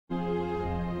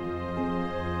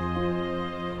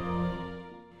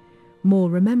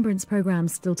More remembrance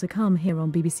programmes still to come here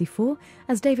on BBC4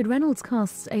 as David Reynolds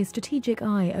casts a strategic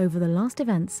eye over the last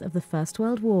events of the First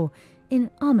World War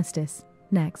in Armistice,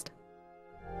 next.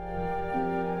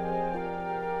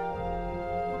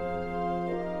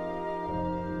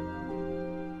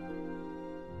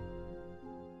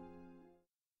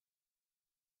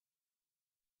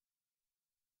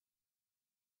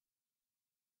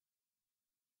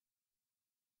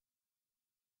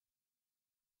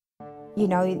 You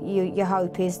know, your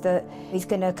hope is that he's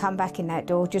going to come back in that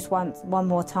door just one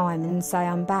more time and say,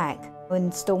 I'm back,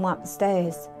 and storm up the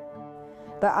stairs.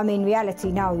 But, I mean,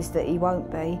 reality knows that he won't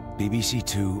be.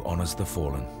 BBC2 honours the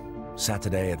fallen,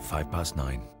 Saturday at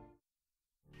 9:05.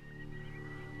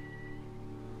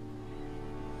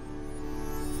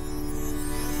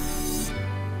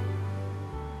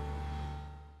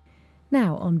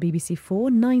 Now on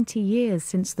BBC4, 90 years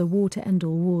since the war to end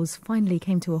all wars finally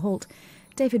came to a halt,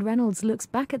 David Reynolds looks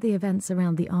back at the events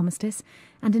around the armistice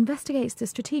and investigates the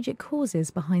strategic causes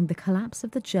behind the collapse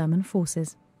of the German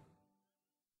forces.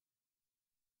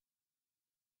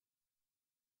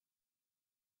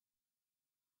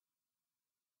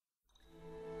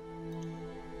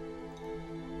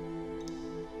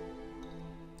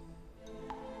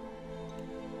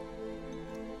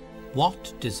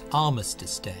 What does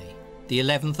Armistice Day, the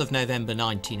 11th of November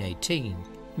 1918,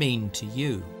 mean to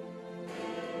you?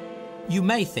 You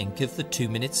may think of the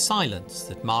 2-minute silence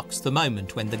that marks the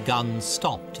moment when the guns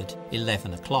stopped at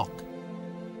 11 o'clock.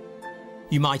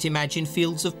 You might imagine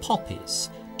fields of poppies,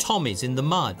 Tommies in the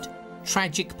mud,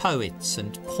 tragic poets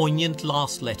and poignant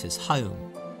last letters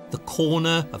home, the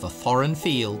corner of a foreign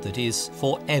field that is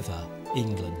forever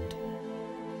England.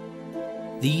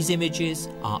 These images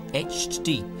are etched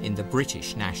deep in the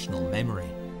British national memory.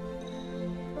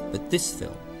 But this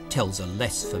film tells a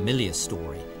less familiar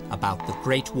story about the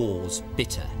Great War's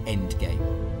bitter endgame.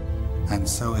 And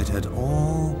so it had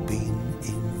all been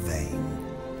in vain.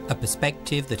 A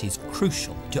perspective that is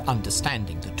crucial to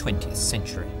understanding the 20th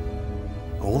century.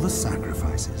 All the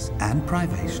sacrifices and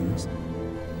privations.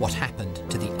 What happened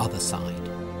to the other side,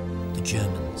 the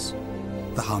Germans.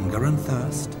 The hunger and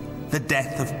thirst. The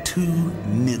death of 2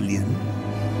 million.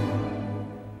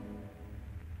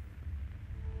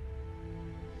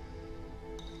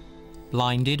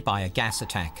 Blinded by a gas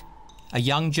attack, a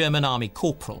young German army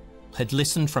corporal had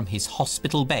listened from his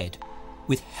hospital bed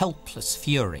with helpless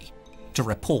fury to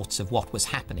reports of what was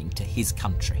happening to his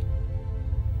country.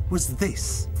 Was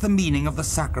this the meaning of the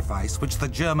sacrifice which the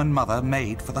German mother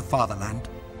made for the fatherland?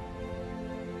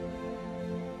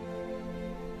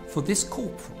 For this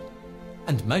corporal,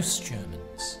 and most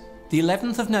Germans, the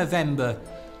 11th of November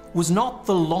was not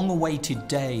the long-awaited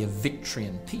day of victory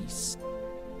and peace,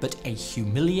 but a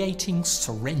humiliating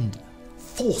surrender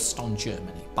forced on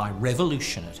Germany by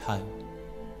revolution at home.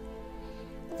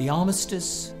 The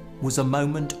armistice was a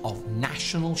moment of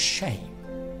national shame,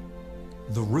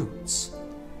 the roots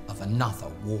of another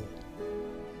war.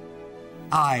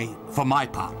 I, for my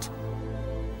part,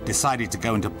 decided to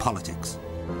go into politics.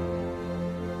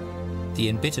 The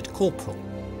embittered corporal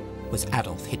was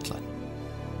Adolf Hitler.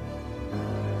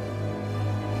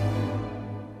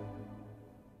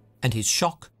 And his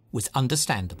shock was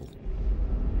understandable.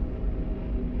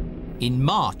 In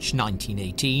March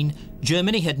 1918,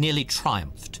 Germany had nearly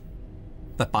triumphed.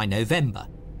 But by November,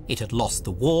 it had lost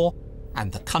the war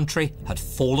and the country had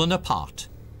fallen apart.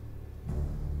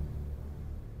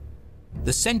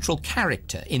 The central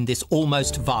character in this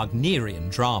almost Wagnerian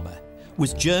drama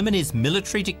was Germany's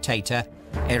military dictator,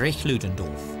 Erich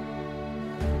Ludendorff.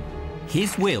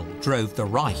 His will drove the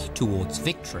Reich towards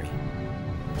victory.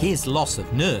 His loss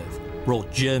of nerve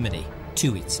brought Germany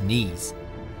to its knees.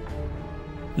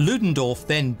 Ludendorff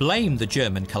then blamed the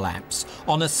German collapse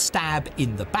on a stab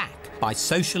in the back by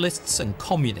socialists and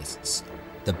communists,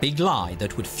 the big lie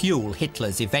that would fuel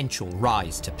Hitler's eventual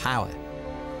rise to power.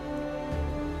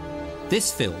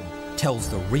 This film tells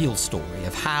the real story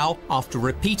of how, after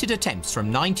repeated attempts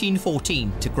from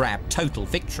 1914 to grab total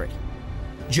victory,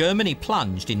 Germany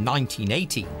plunged in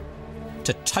 1918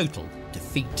 to total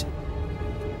defeat.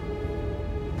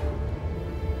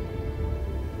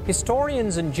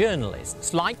 Historians and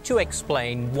journalists like to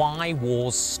explain why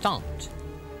wars start,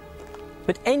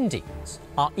 but endings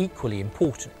are equally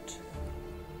important.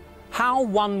 How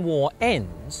one war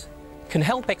ends can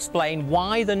help explain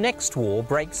why the next war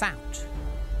breaks out.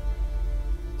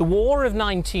 The War of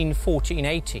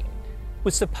 1914-18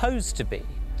 was supposed to be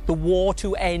the war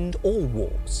to end all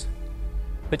wars,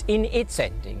 but in its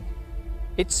ending,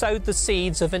 it sowed the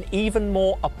seeds of an even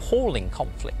more appalling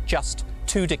conflict just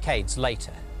 2 decades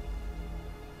later.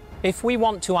 If we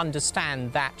want to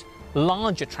understand that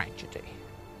larger tragedy,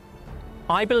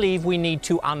 I believe we need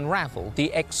to unravel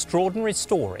the extraordinary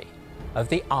story of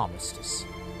the armistice.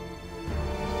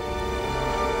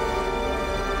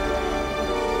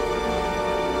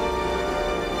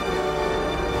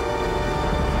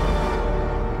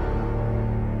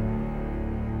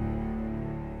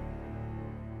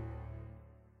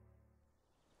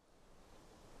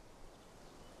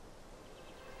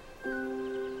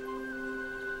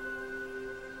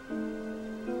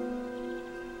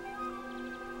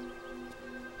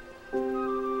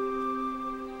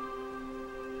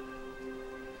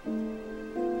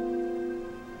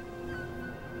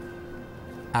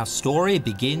 Our story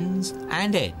begins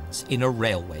and ends in a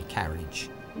railway carriage.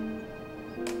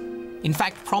 In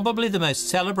fact, probably the most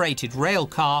celebrated rail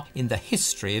car in the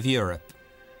history of Europe.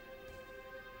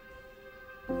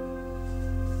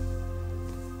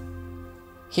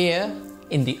 Here,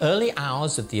 in the early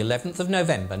hours of the 11th of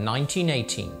November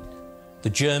 1918, the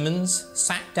Germans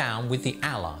sat down with the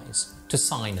Allies to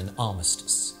sign an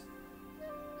armistice.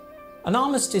 An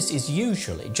armistice is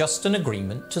usually just an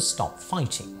agreement to stop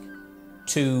fighting,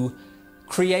 to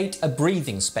create a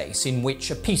breathing space in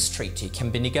which a peace treaty can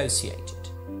be negotiated.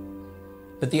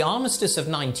 But the armistice of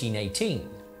 1918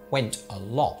 went a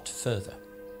lot further.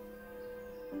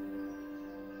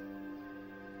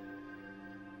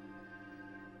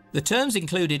 The terms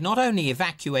included not only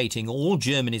evacuating all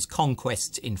Germany's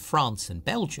conquests in France and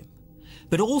Belgium,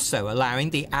 but also allowing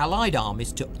the Allied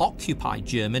armies to occupy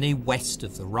Germany west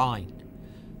of the Rhine.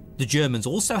 The Germans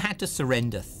also had to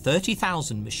surrender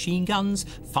 30,000 machine guns,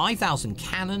 5,000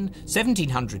 cannon,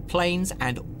 1,700 planes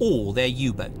and all their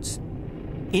U-boats.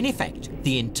 In effect,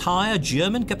 the entire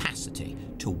German capacity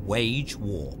to wage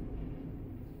war.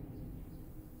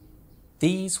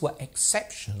 These were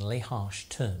exceptionally harsh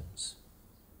terms.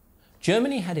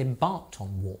 Germany had embarked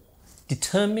on war,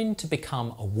 determined to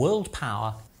become a world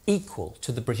power equal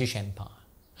to the British Empire.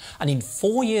 And in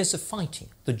 4 years of fighting,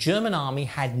 the German army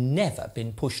had never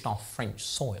been pushed off French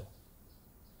soil.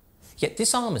 Yet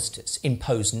this armistice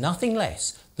imposed nothing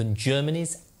less than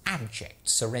Germany's abject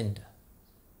surrender.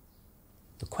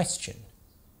 The question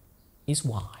is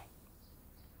why?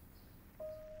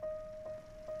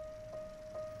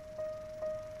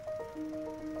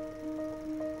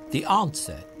 The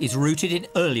answer is rooted in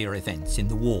earlier events in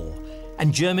the war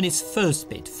and Germany's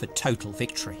first bid for total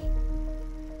victory.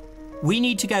 We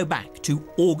need to go back to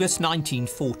August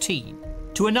 1914,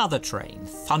 to another train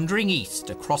thundering east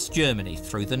across Germany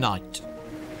through the night.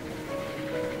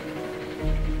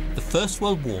 The First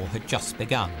World War had just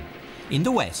begun. In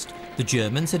the west, the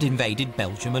Germans had invaded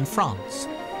Belgium and France.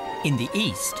 In the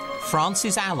east,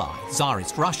 France's ally,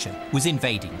 Tsarist Russia, was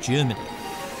invading Germany.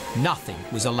 Nothing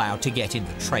was allowed to get in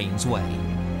the train's way.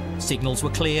 Signals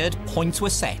were cleared, points were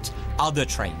set, other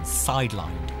trains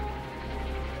sidelined.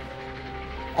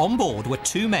 On board were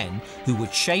two men who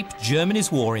would shape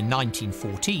Germany's war in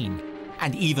 1914,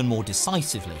 and even more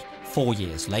decisively, 4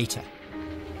 years later.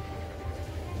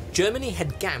 Germany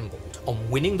had gambled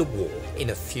on winning the war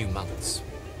in a few months.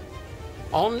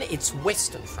 On its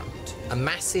western front, a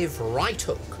massive right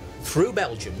hook through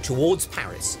Belgium towards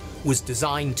Paris was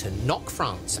designed to knock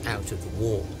France out of the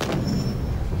war.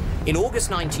 In August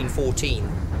 1914,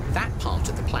 that part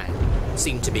of the plan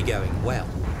seemed to be going well.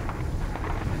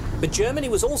 But Germany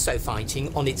was also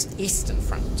fighting on its eastern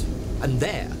front, and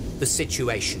there the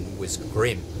situation was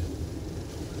grim.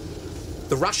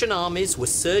 The Russian armies were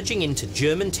surging into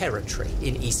German territory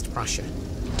in East Prussia,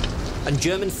 and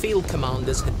German field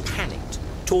commanders had panicked,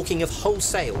 talking of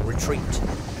wholesale retreat.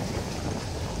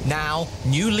 Now,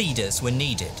 new leaders were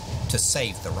needed to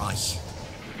save the Reich.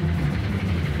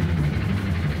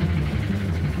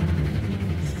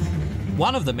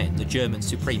 One of the men the German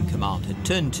Supreme Command had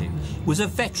turned to was a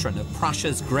veteran of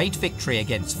Prussia's great victory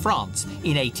against France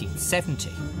in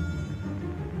 1870.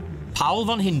 Paul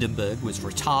von Hindenburg was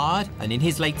retired and in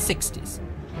his late 60s,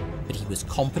 but he was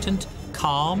competent,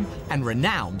 calm and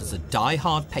renowned as a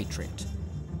die-hard patriot.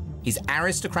 His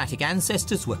aristocratic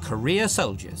ancestors were career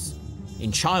soldiers.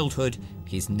 In childhood,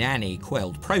 his nanny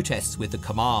quelled protests with the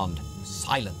command,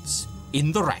 "Silence,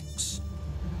 in the ranks."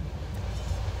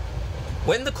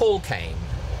 When the call came,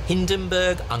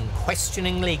 Hindenburg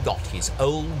unquestioningly got his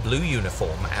old blue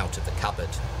uniform out of the cupboard.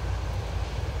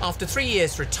 After 3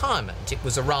 years' retirement, it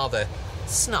was a rather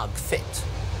snug fit,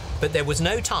 but there was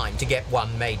no time to get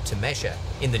one made to measure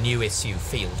in the new issue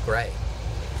field grey.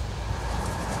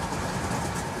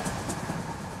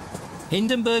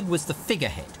 Hindenburg was the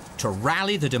figurehead to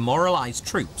rally the demoralised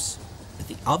troops, but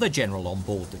the other general on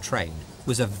board the train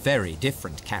was a very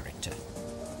different character.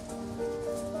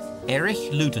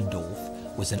 Erich Ludendorff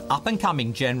was an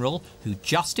up-and-coming general who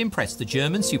just impressed the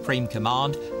German Supreme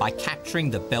Command by capturing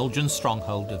the Belgian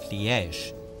stronghold of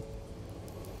Liège.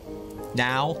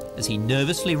 Now, as he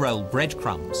nervously rolled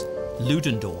breadcrumbs,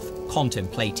 Ludendorff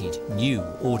contemplated new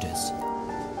orders.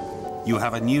 You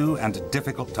have a new and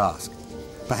difficult task,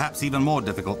 perhaps even more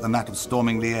difficult than that of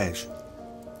storming Liège.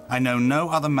 I know no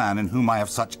other man in whom I have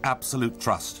such absolute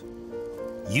trust.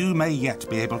 You may yet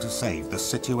be able to save the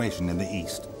situation in the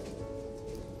East.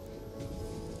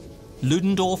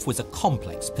 Ludendorff was a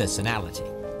complex personality.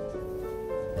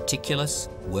 Meticulous,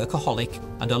 workaholic,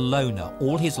 and a loner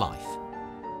all his life.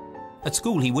 At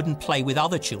school, he wouldn't play with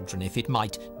other children if it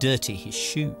might dirty his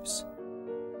shoes.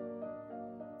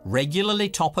 Regularly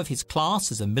top of his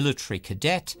class as a military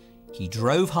cadet, he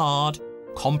drove hard,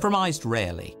 compromised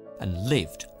rarely, and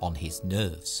lived on his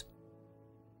nerves.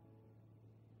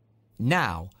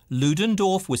 Now,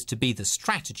 Ludendorff was to be the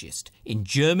strategist in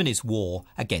Germany's war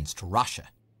against Russia.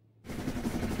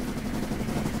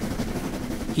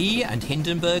 He and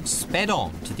Hindenburg sped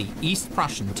on to the East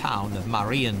Prussian town of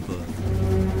Marienburg.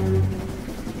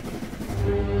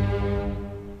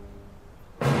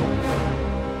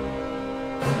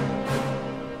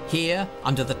 Here,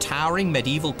 under the towering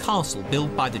medieval castle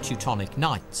built by the Teutonic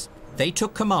Knights, they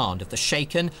took command of the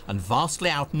shaken and vastly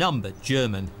outnumbered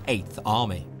German 8th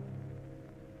Army.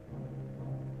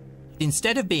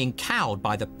 Instead of being cowed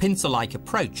by the pincer-like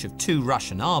approach of two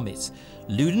Russian armies,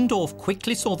 Ludendorff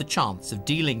quickly saw the chance of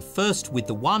dealing first with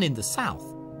the one in the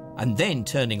south and then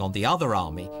turning on the other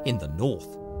army in the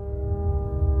north.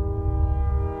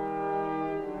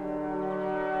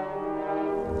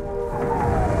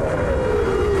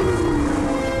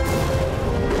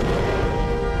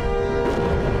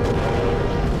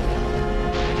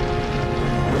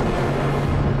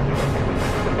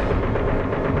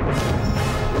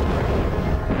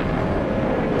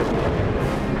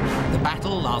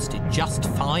 Just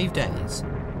 5 days.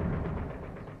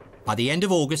 By the end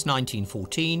of August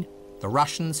 1914, the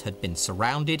Russians had been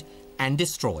surrounded and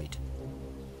destroyed.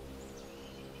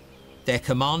 Their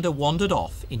commander wandered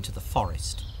off into the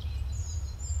forest.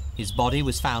 His body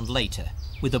was found later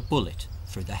with a bullet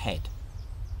through the head.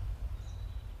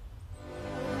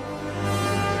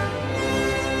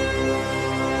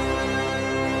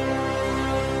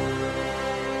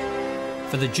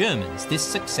 For the Germans, this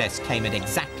success came at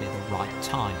exactly the right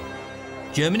time.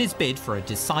 Germany's bid for a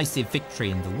decisive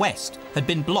victory in the West had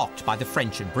been blocked by the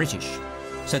French and British.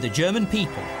 So the German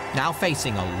people, now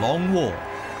facing a long war,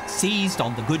 seized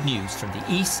on the good news from the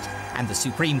East, and the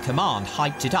Supreme Command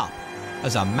hyped it up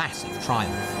as a massive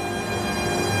triumph.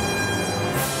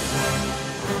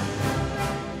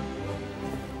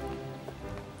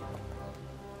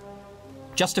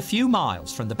 Just a few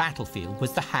miles from the battlefield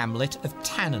was the hamlet of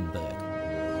Tannenberg,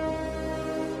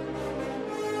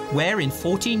 where in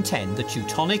 1410 the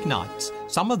Teutonic Knights,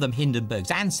 some of them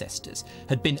Hindenburg's ancestors,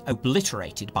 had been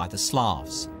obliterated by the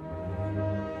Slavs.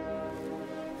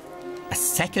 A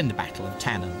second battle of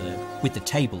Tannenberg, with the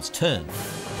tables turned,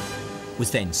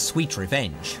 was then sweet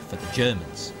revenge for the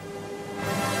Germans.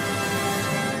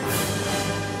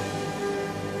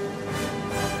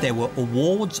 There were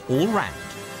awards all round,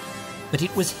 but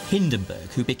it was Hindenburg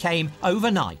who became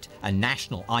overnight a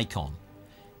national icon.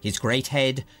 His great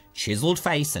head, chiselled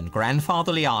face and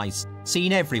grandfatherly eyes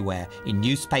seen everywhere in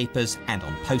newspapers and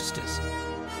on posters.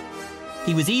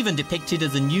 He was even depicted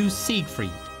as a new Siegfried,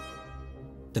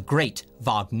 the great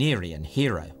Wagnerian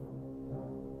hero.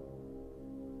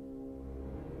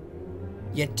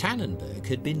 Yet Tannenberg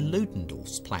had been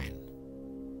Ludendorff's plan.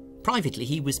 Privately,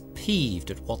 he was peeved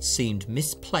at what seemed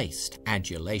misplaced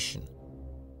adulation.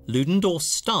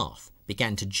 Ludendorff's staff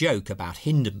began to joke about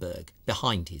Hindenburg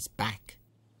behind his back.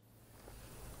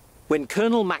 When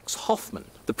Colonel Max Hoffmann,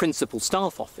 the principal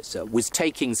staff officer, was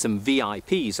taking some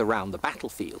VIPs around the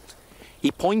battlefield,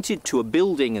 he pointed to a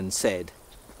building and said,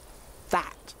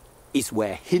 "That is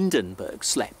where Hindenburg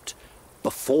slept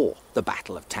before the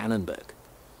Battle of Tannenberg."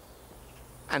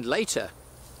 And later,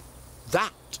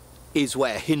 "That is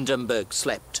where Hindenburg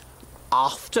slept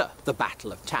after the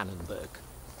Battle of Tannenberg.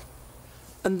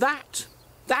 And that,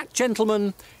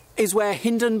 gentlemen, is where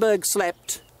Hindenburg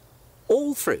slept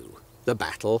all through the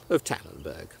Battle of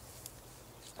Tannenberg."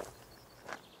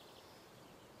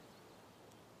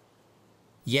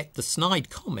 Yet the snide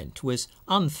comment was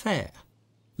unfair.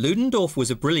 Ludendorff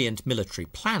was a brilliant military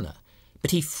planner,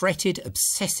 but he fretted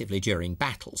obsessively during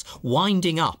battles,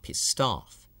 winding up his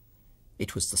staff.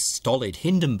 It was the stolid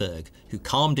Hindenburg who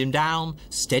calmed him down,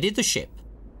 steadied the ship,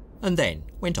 and then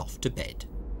went off to bed.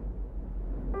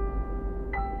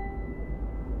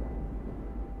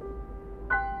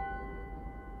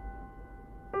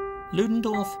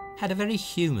 Ludendorff had a very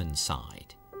human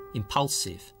side,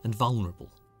 impulsive and vulnerable.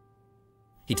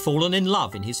 He'd fallen in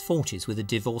love in his 40s with a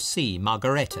divorcee,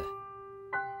 Margareta.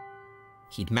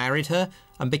 He'd married her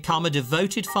and become a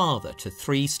devoted father to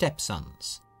 3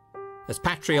 stepsons. As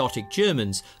patriotic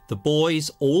Germans, the boys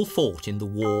all fought in the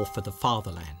war for the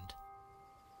fatherland.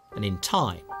 And in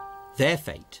time, their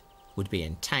fate would be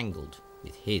entangled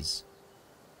with his.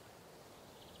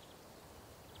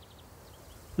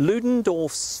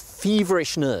 Ludendorff's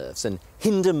feverish nerves and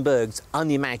Hindenburg's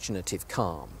unimaginative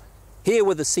calm. Here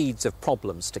were the seeds of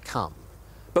problems to come.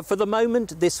 But for the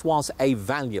moment, this was a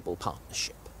valuable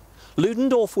partnership.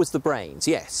 Ludendorff was the brains,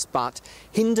 yes, but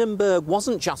Hindenburg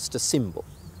wasn't just a symbol.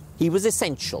 He was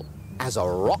essential as a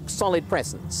rock-solid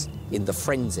presence in the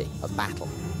frenzy of battle.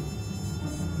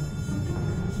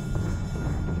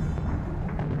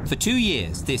 For 2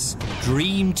 years, this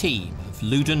dream team of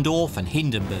Ludendorff and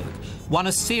Hindenburg won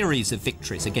a series of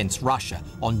victories against Russia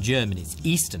on Germany's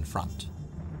Eastern Front.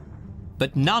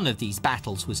 But none of these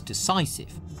battles was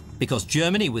decisive, because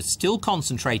Germany was still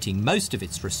concentrating most of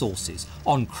its resources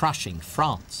on crushing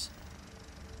France.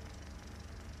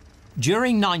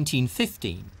 During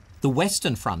 1915, the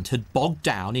Western Front had bogged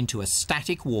down into a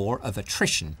static war of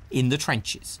attrition in the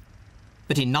trenches.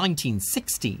 But in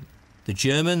 1916, the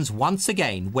Germans once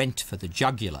again went for the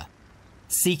jugular,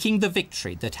 seeking the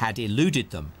victory that had eluded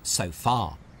them so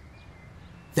far.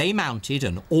 They mounted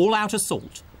an all-out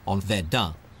assault on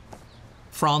Verdun,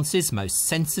 France's most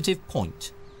sensitive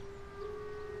point.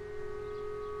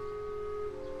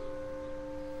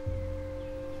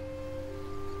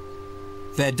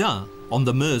 Verdun, on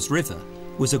the Meuse River,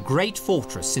 was a great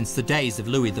fortress since the days of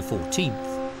Louis XIV.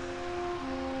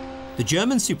 The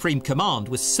German Supreme Command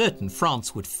was certain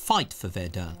France would fight for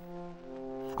Verdun.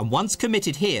 And once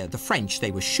committed here, the French,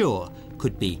 they were sure,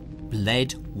 could be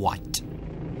bled white.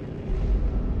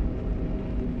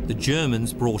 The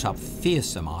Germans brought up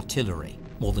fearsome artillery,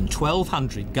 more than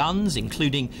 1,200 guns,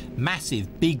 including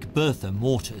massive Big Bertha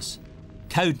mortars.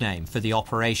 Codename for the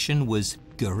operation was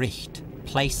Gericht,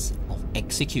 place of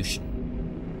execution.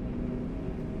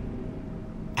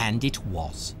 And it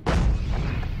was.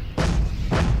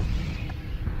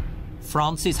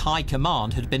 France's high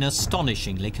command had been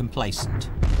astonishingly complacent.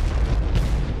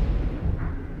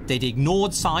 They'd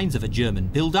ignored signs of a German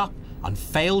build-up and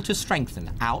failed to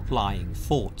strengthen outlying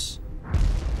forts.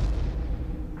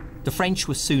 The French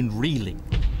were soon reeling.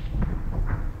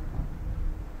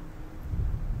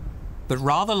 But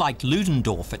rather like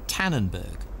Ludendorff at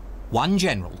Tannenberg, one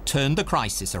general turned the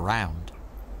crisis around.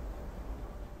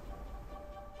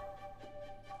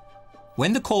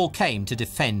 When the call came to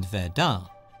defend Verdun,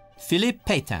 Philippe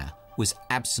Pétain was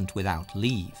absent without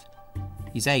leave.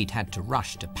 His aide had to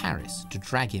rush to Paris to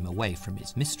drag him away from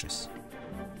his mistress.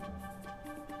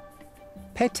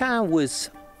 Pétain was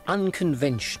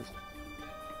unconventional.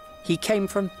 He came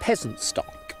from peasant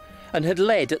stock and had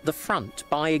led at the front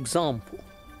by example.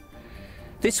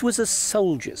 This was a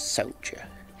soldier's soldier,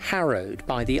 harrowed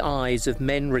by the eyes of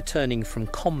men returning from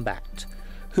combat,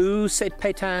 who, said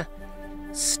Pétain,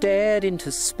 stared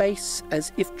into space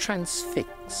as if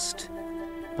transfixed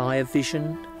by a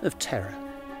vision of terror.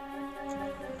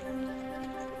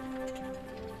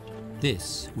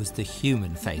 This was the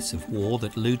human face of war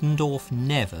that Ludendorff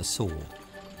never saw.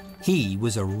 He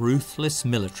was a ruthless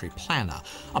military planner,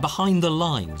 a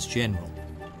behind-the-lines general.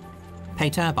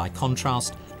 Pétain, by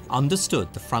contrast,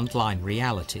 understood the frontline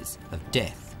realities of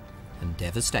death and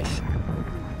devastation.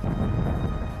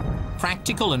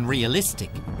 Practical and realistic,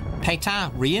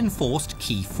 Pétain reinforced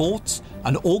key forts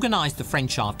and organised the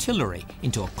French artillery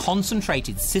into a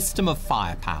concentrated system of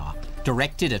firepower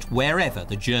directed at wherever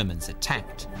the Germans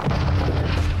attacked.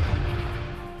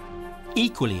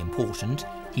 Equally important,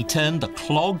 he turned the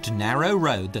clogged, narrow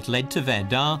road that led to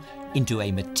Verdun into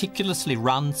a meticulously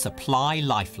run supply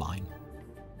lifeline.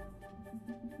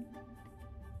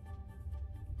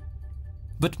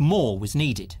 But more was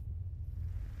needed.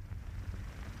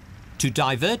 To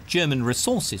divert German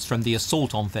resources from the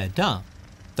assault on Verdun,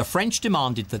 the French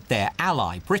demanded that their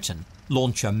ally, Britain,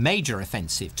 launch a major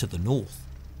offensive to the north.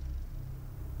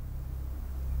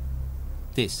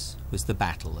 This was the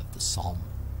Battle of the Somme.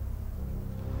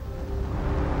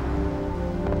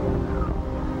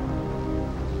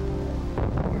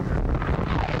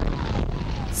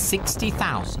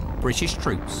 "60,000 British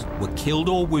troops were killed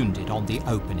or wounded on the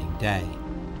opening day,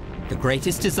 the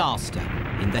greatest disaster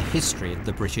in the history of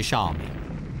the British Army.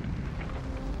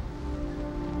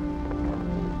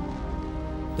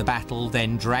 The battle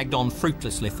then dragged on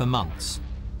fruitlessly for months,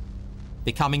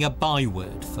 becoming a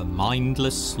byword for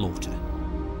mindless slaughter.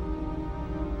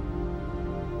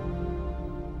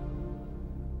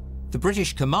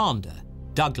 British commander,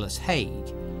 Douglas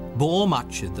Haig, bore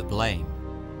much of the blame.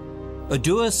 A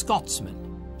dour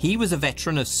Scotsman, he was a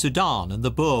veteran of Sudan and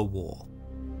the Boer War.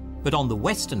 But on the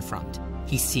Western Front,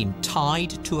 he seemed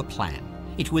tied to a plan.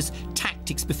 It was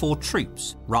tactics before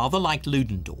troops, rather like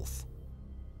Ludendorff.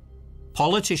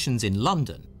 Politicians in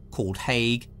London called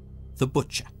Haig the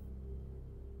Butcher.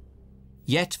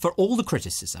 Yet, for all the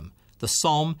criticism, the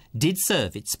Somme did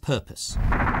serve its purpose.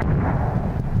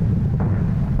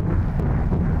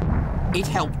 It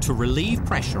helped to relieve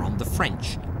pressure on the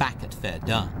French back at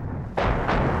Verdun.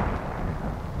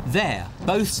 There,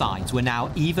 both sides were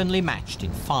now evenly matched in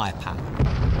firepower.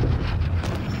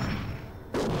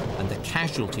 And the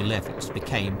casualty levels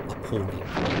became appalling.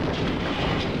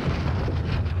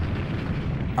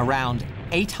 Around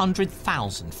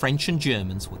 800,000 French and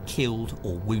Germans were killed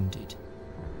or wounded.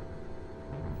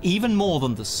 Even more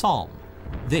than the Somme,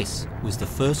 this was the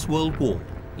First World War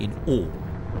in all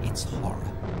its horror.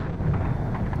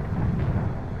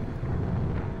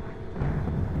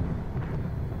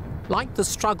 Like the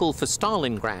struggle for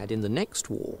Stalingrad in the next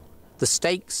war, the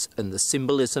stakes and the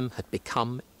symbolism had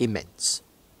become immense.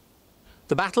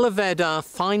 The Battle of Verdun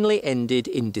finally ended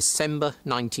in December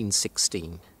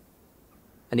 1916,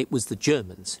 and it was the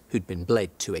Germans who'd been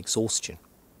bled to exhaustion.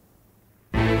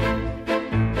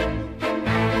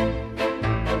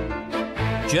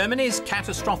 Germany's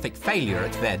catastrophic failure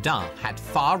at Verdun had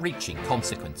far-reaching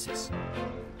consequences.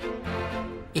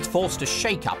 It forced a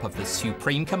shake-up of the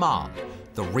Supreme Command,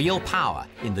 the real power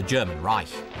in the German Reich.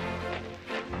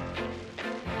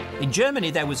 In Germany,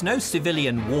 there was no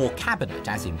civilian war cabinet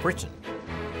as in Britain.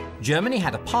 Germany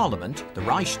had a parliament, the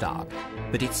Reichstag,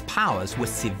 but its powers were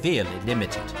severely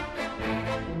limited.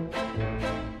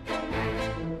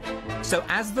 So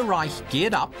as the Reich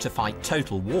geared up to fight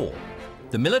total war,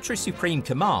 the military Supreme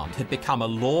Command had become a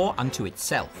law unto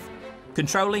itself,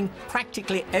 controlling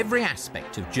practically every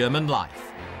aspect of German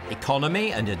life: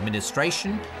 economy and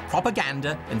administration,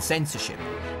 propaganda and censorship.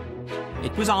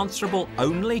 It was answerable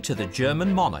only to the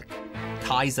German monarch,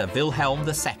 Kaiser Wilhelm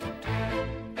II.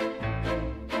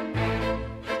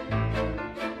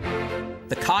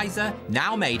 The Kaiser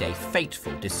now made a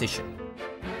fateful decision.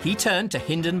 He turned to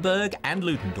Hindenburg and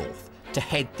Ludendorff to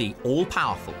head the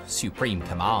all-powerful Supreme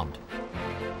Command.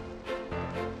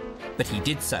 But he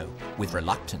did so with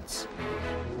reluctance.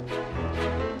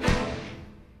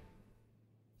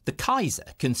 The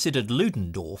Kaiser considered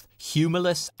Ludendorff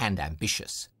humorless and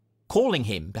ambitious, calling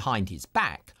him behind his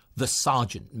back the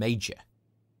Sergeant Major.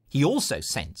 He also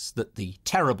sensed that the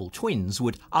terrible twins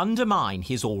would undermine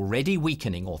his already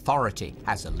weakening authority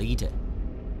as a leader.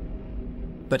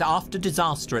 But after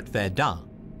disaster at Verdun,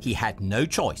 he had no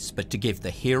choice but to give the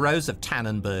heroes of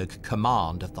Tannenberg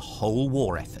command of the whole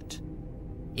war effort.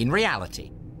 In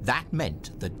reality, that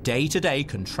meant the day-to-day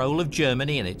control of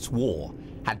Germany and its war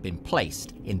had been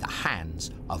placed in the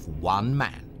hands of one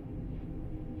man.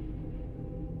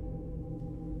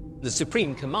 The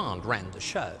Supreme Command ran the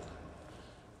show,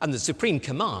 and the Supreme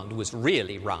Command was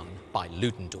really run by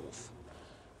Ludendorff.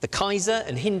 The Kaiser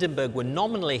and Hindenburg were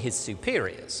nominally his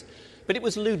superiors, but it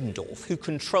was Ludendorff who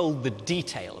controlled the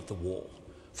detail of the war,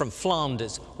 from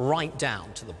Flanders right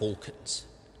down to the Balkans.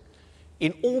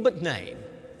 In all but name,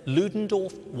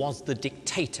 Ludendorff was the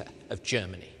dictator of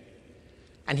Germany.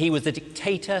 And he was a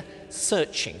dictator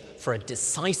searching for a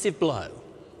decisive blow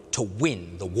to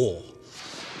win the war.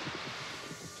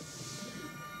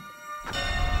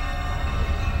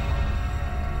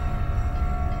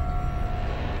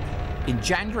 In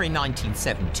January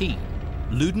 1917,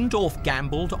 Ludendorff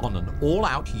gambled on an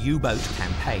all-out U-boat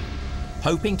campaign,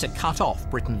 hoping to cut off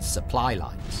Britain's supply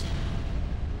lines.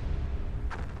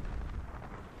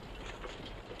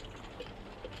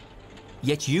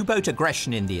 Yet U-boat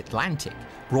aggression in the Atlantic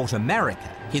brought America,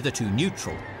 hitherto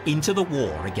neutral, into the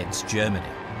war against Germany.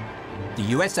 The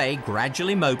USA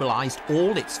gradually mobilized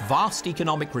all its vast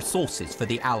economic resources for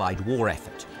the Allied war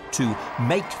effort to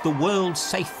make the world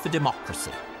safe for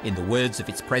democracy, in the words of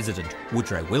its president,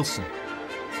 Woodrow Wilson.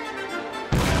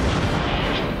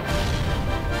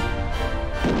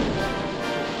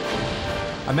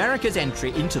 America's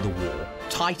entry into the war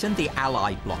tightened the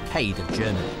Allied blockade of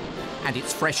Germany, and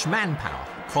its fresh manpower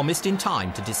promised in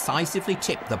time to decisively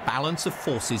tip the balance of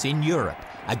forces in Europe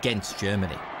against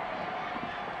Germany.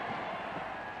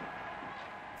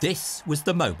 This was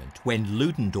the moment when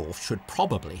Ludendorff should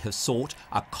probably have sought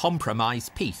a compromise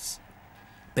peace,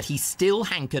 but he still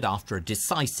hankered after a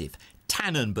decisive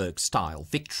Tannenberg-style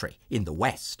victory in the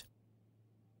West.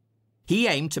 He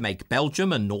aimed to make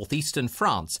Belgium and northeastern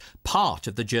France part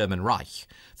of the German Reich.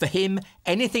 For him,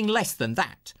 anything less than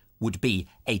that would be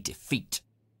a defeat.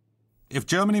 If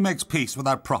Germany makes peace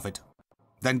without profit,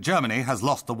 then Germany has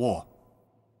lost the war.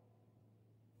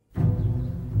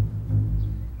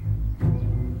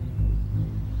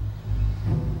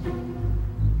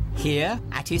 Here,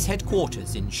 at his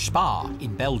headquarters in Spa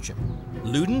in Belgium,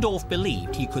 Ludendorff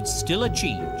believed he could still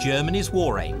achieve Germany's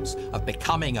war aims of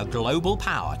becoming a global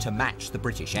power to match the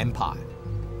British Empire.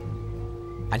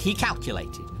 And he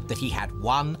calculated that he had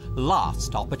one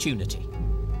last opportunity.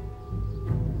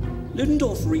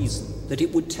 Ludendorff reasoned that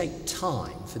it would take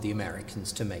time for the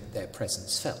Americans to make their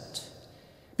presence felt,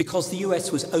 because the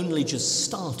US was only just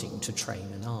starting to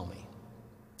train an army.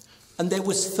 And there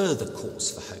was further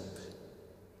cause for hope.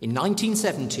 In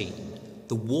 1917,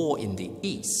 the war in the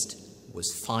East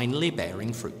was finally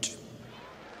bearing fruit.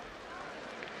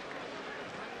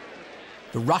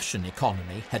 The Russian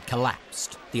economy had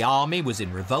collapsed, the army was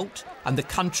in revolt, and the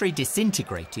country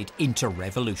disintegrated into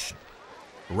revolution.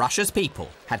 Russia's people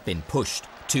had been pushed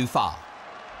too far.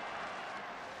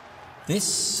 This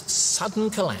sudden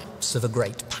collapse of a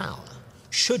great power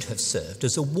should have served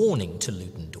as a warning to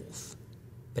Ludendorff,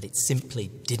 but it simply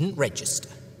didn't register.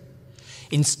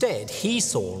 Instead, he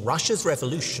saw Russia's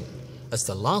revolution as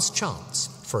the last chance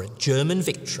for a German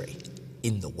victory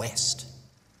in the West.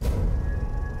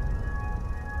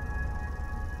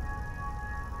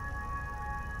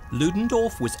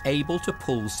 Ludendorff was able to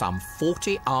pull some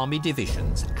 40 army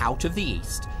divisions out of the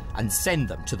east and send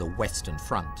them to the Western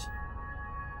Front.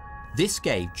 This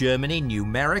gave Germany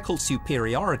numerical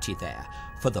superiority there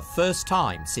for the first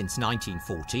time since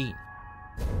 1914.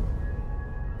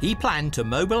 He planned to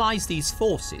mobilize these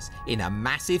forces in a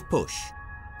massive push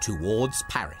towards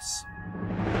Paris.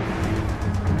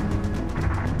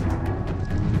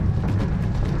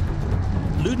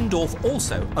 Ludendorff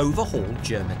also overhauled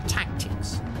German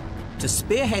tactics. To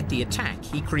spearhead the attack,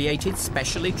 he created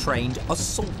specially trained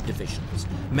assault divisions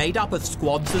made up of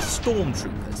squads of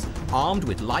stormtroopers armed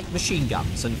with light machine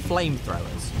guns and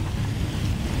flamethrowers.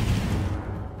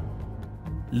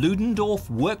 Ludendorff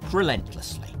worked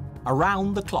relentlessly,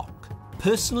 around the clock,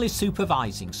 personally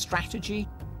supervising strategy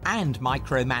and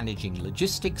micromanaging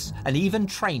logistics and even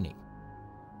training.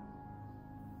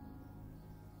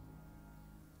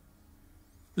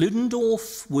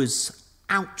 Ludendorff was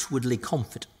outwardly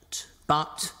confident,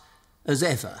 but, as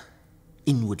ever,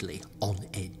 inwardly on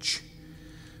edge.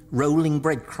 Rolling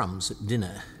breadcrumbs at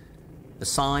dinner, a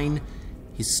sign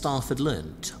his staff had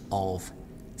learnt of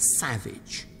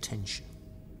savage tension.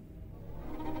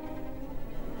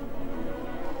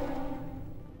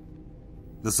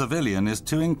 The civilian is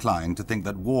too inclined to think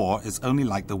that war is only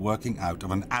like the working out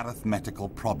of an arithmetical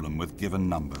problem with given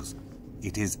numbers.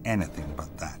 It is anything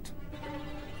but that.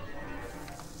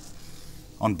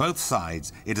 On both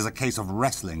sides, it is a case of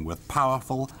wrestling with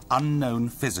powerful, unknown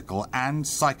physical and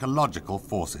psychological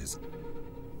forces.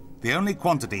 The only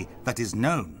quantity that is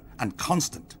known and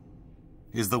constant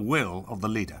is the will of the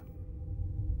leader.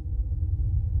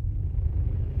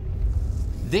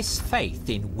 This faith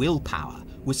in willpower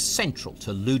was central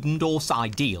to Ludendorff's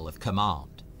ideal of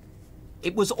command.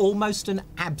 It was almost an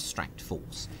abstract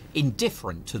force,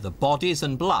 indifferent to the bodies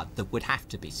and blood that would have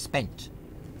to be spent.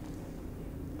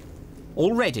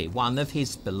 Already one of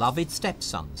his beloved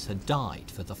stepsons had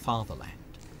died for the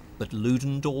fatherland, but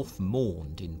Ludendorff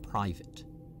mourned in private.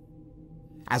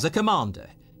 As a commander,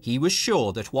 he was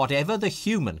sure that whatever the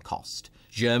human cost,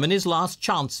 Germany's last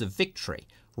chance of victory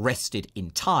rested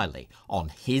entirely on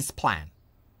his plan.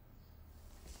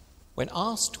 When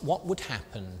asked what would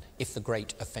happen if the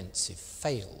great offensive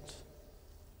failed,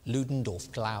 Ludendorff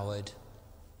glowered,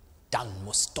 "Dann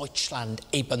muss Deutschland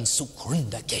eben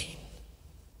zugrunde gehen."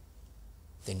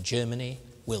 Then Germany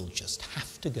will just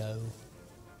have to go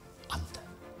under.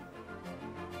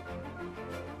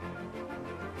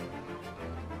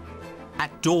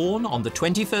 At dawn on the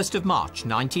 21st of March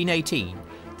 1918,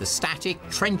 the static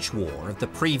trench war of the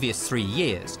previous 3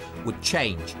 years would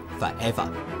change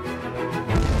forever.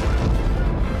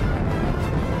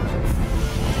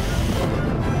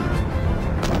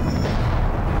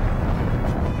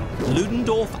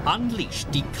 Ludendorff unleashed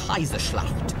die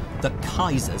Kaiserschlacht, the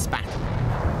Kaiser's battle.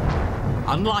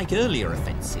 Unlike earlier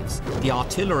offensives, the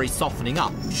artillery softening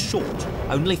up was short,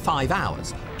 only 5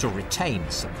 hours, to retain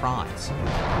surprise.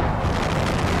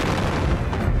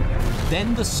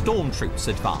 Then the stormtroops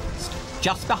advanced,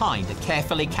 just behind a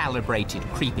carefully calibrated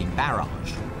creeping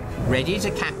barrage, ready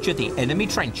to capture the enemy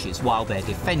trenches while their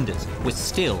defenders were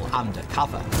still under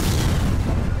cover.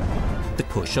 The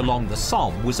push along the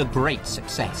Somme was a great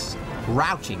success,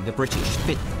 routing the British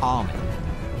Fifth Army.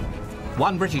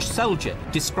 One British soldier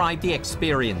described the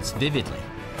experience vividly.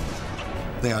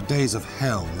 They are days of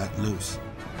hell let loose,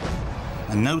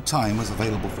 and no time was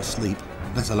available for sleep,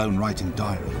 let alone writing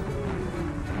diary.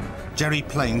 Jerry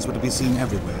planes were to be seen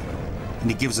everywhere,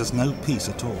 and he gives us no peace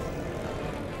at all.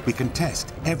 We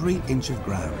contest every inch of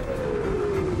ground.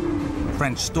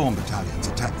 French storm battalions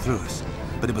attacked through us,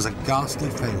 but it was a ghastly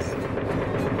failure.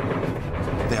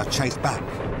 They are chased back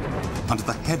under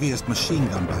the heaviest machine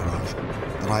gun barrage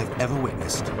that I've ever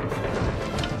witnessed.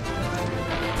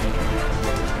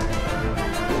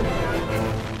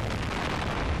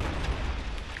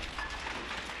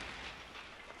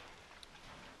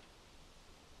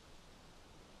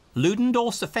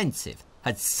 Ludendorff's offensive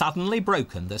had suddenly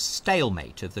broken the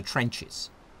stalemate of the trenches.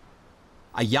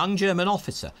 A young German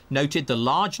officer noted the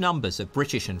large numbers of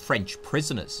British and French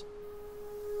prisoners.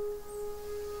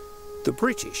 The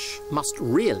British must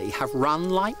really have run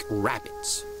like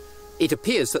rabbits. It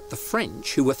appears that the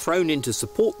French, who were thrown in to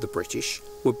support the British,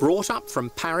 were brought up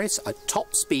from Paris at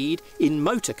top speed in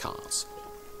motor cars.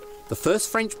 The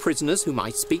first French prisoners whom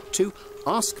I speak to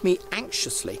ask me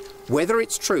anxiously whether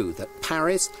it's true that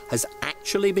Paris has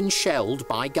actually been shelled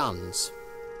by guns.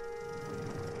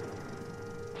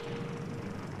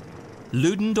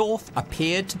 Ludendorff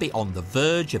appeared to be on the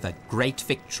verge of a great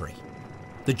victory.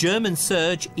 The German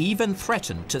surge even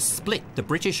threatened to split the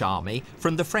British army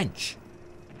from the French.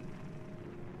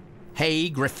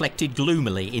 Haig reflected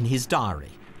gloomily in his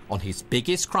diary on his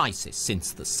biggest crisis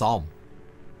since the Somme.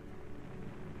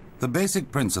 The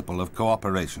basic principle of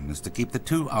cooperation is to keep the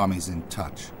two armies in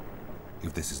touch.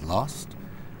 If this is lost,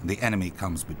 and the enemy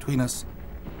comes between us,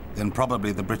 then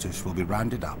probably the British will be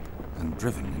rounded up and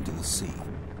driven into the sea.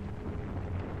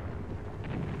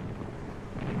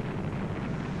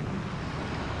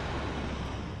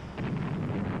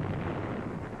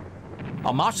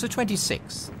 On March the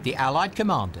 26th, the Allied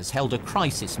commanders held a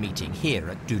crisis meeting here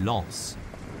at Doullens.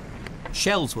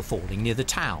 Shells were falling near the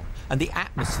town, and the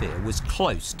atmosphere was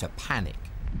close to panic.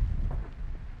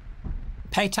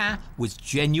 Pétain was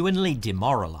genuinely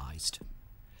demoralised.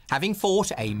 Having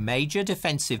fought a major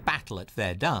defensive battle at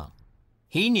Verdun,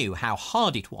 he knew how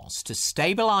hard it was to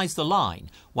stabilise the line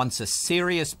once a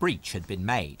serious breach had been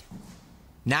made.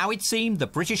 Now it seemed the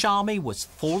British army was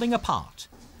falling apart,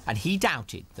 and he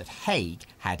doubted that Haig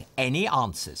had any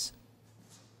answers.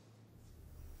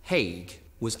 Haig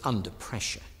was under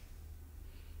pressure.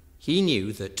 He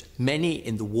knew that many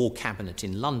in the War Cabinet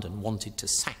in London wanted to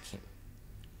sack him,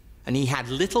 and he had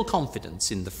little confidence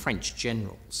in the French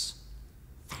generals,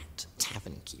 fat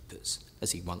tavern keepers,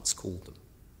 as he once called them.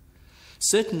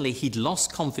 Certainly he'd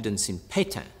lost confidence in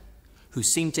Pétain, who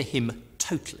seemed to him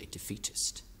totally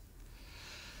defeatist.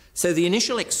 So the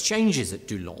initial exchanges at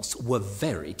Doullens were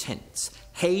very tense.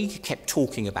 Haig kept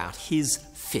talking about his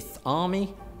Fifth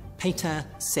Army. Pétain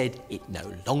said it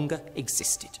no longer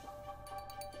existed.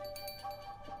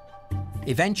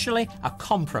 Eventually, a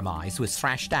compromise was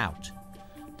thrashed out.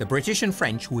 The British and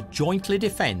French would jointly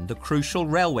defend the crucial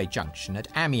railway junction at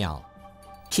Amiens,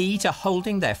 key to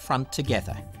holding their front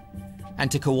together.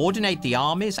 And to coordinate the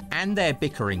armies and their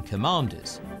bickering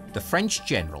commanders, the French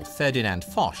general Ferdinand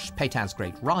Foch, Pétain's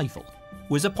great rival,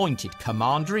 was appointed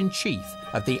Commander-in-Chief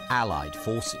of the Allied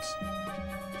forces.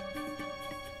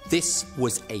 This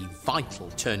was a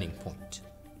vital turning point.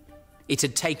 It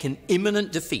had taken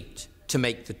imminent defeat to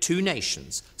make the two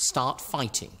nations start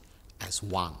fighting as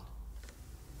one.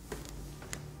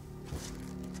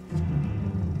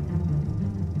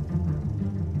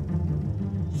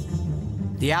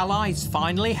 The Allies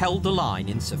finally held the line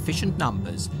in sufficient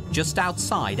numbers just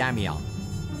outside Amiens.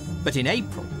 But in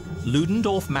April,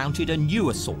 Ludendorff mounted a new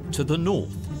assault to the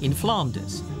north, in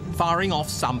Flanders, firing off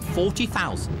some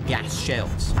 40,000 gas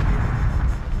shells.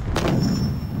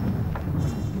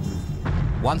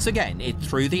 Once again, it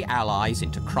threw the Allies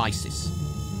into crisis.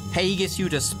 Haig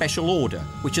issued a special order,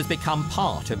 which has become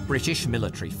part of British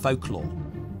military folklore.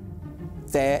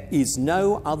 There is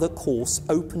no other course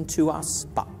open to us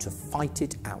but to fight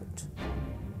it out.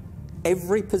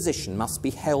 Every position must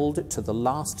be held to the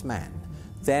last man.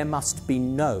 There must be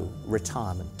no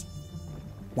retirement.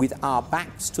 With our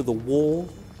backs to the wall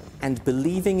and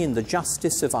believing in the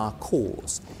justice of our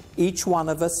cause, each one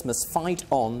of us must fight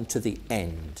on to the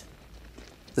end.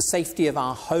 The safety of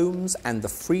our homes and the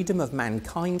freedom of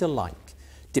mankind alike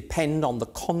depend on the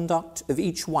conduct of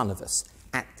each one of us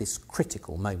at this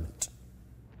critical moment.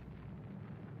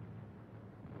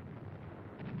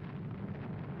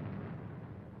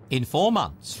 In 4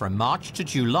 months, from March to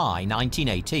July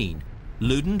 1918,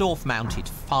 Ludendorff mounted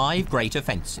 5 great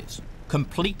offensives,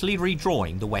 completely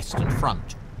redrawing the Western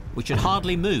Front, which had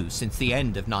hardly moved since the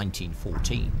end of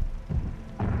 1914.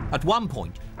 At one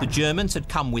point, the Germans had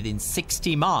come within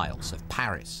 60 miles of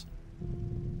Paris.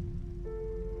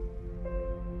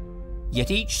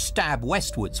 Yet each stab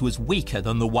westwards was weaker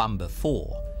than the one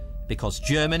before, because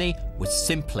Germany was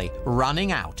simply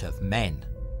running out of men.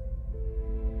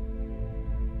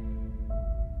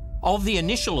 Of the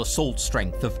initial assault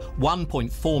strength of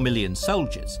 1.4 million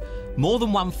soldiers, more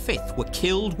than 1/5 were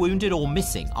killed, wounded or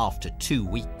missing after 2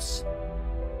 weeks.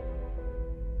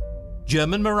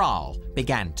 German morale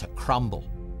began to crumble.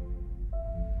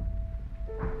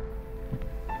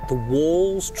 The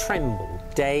walls tremble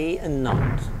day and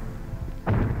night.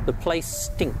 The place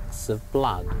stinks of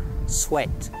blood,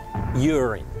 sweat,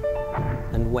 urine,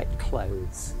 and wet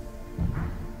clothes.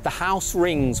 The house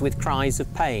rings with cries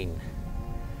of pain.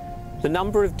 The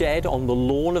number of dead on the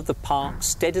lawn of the park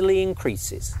steadily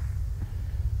increases.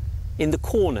 In the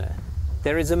corner,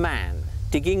 there is a man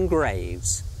digging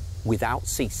graves without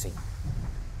ceasing.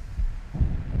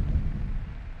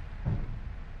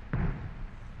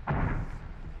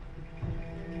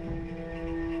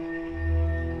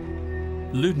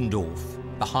 Ludendorff,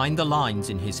 behind the lines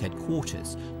in his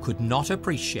headquarters, could not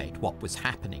appreciate what was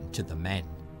happening to the men.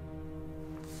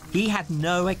 He had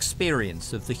no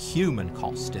experience of the human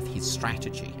cost of his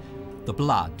strategy, the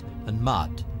blood and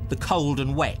mud, the cold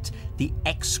and wet, the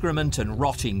excrement and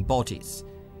rotting bodies.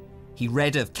 He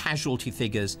read of casualty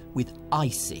figures with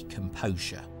icy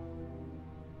composure.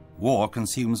 War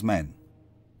consumes men.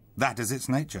 That is its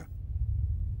nature.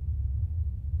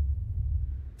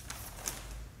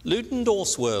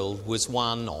 Ludendorff's world was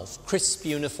one of crisp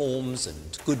uniforms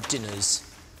and good dinners,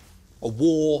 a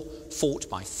war fought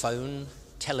by phone,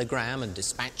 telegram and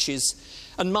dispatches,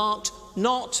 and marked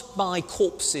not by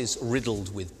corpses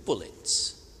riddled with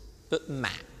bullets, but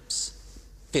maps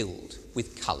filled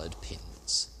with coloured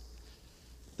pins.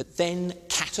 But then,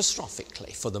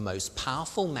 catastrophically, for the most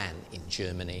powerful man in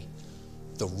Germany,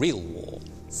 the real war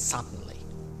suddenly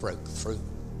broke through.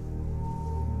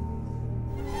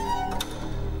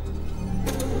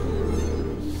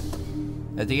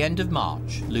 At the end of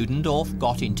March, Ludendorff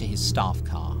got into his staff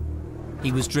car.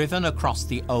 He was driven across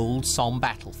the old Somme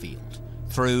battlefield,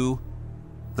 through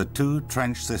the two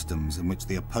trench systems in which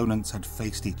the opponents had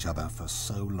faced each other for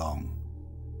so long.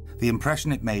 The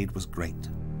impression it made was great.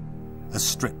 A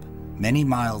strip many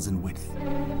miles in width,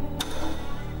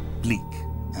 bleak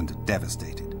and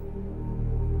devastated.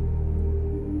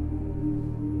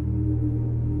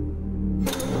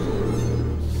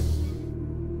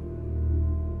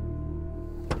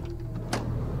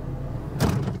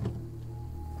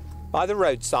 By the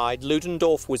roadside,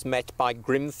 Ludendorff was met by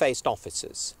grim-faced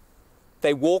officers.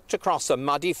 They walked across a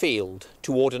muddy field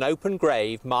toward an open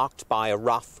grave marked by a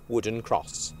rough wooden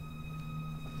cross.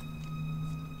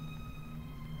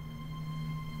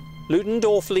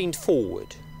 Ludendorff leaned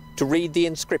forward to read the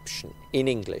inscription in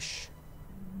English.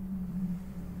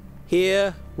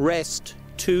 Here rest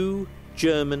 2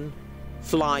 German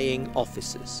flying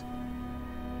officers.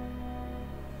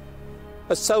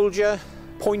 A soldier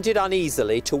pointed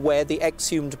uneasily to where the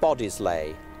exhumed bodies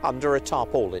lay, under a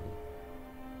tarpaulin.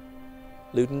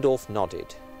 Ludendorff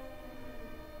nodded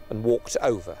and walked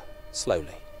over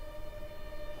slowly.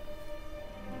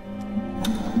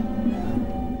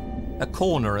 a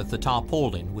corner of the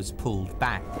tarpaulin was pulled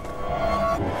back,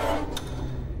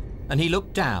 and he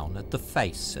looked down at the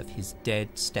face of his dead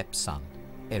stepson,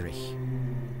 Erich.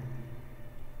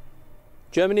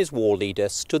 Germany's war leader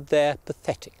stood there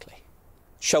pathetically,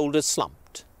 shoulders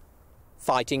slumped,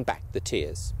 fighting back the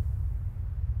tears.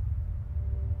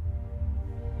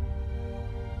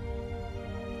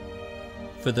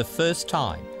 For the first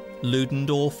time,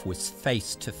 Ludendorff was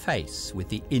face to face with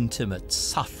the intimate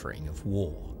suffering of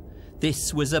war.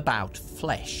 This was about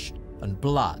flesh and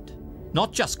blood,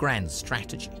 not just grand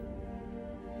strategy.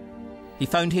 He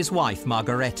phoned his wife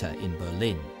Margareta in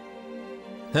Berlin.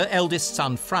 Her eldest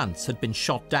son Franz had been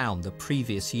shot down the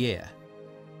previous year.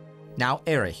 Now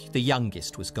Erich, the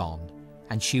youngest, was gone,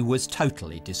 and she was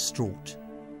totally distraught.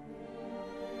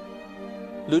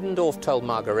 Ludendorff told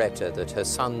Margareta that her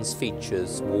son's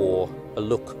features wore a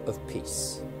look of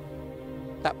peace.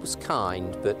 That was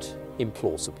kind, but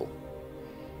implausible.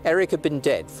 Erich had been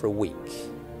dead for a week.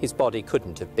 His body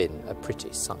couldn't have been a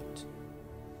pretty sight.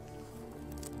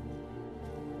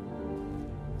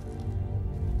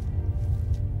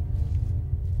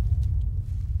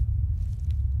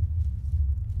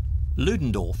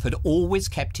 Ludendorff had always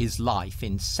kept his life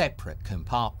in separate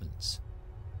compartments.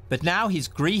 But now his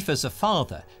grief as a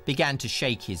father began to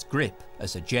shake his grip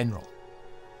as a general.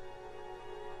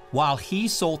 While he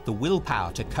sought the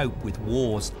willpower to cope with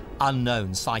war's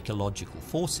unknown psychological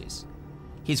forces,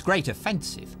 his great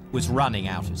offensive was running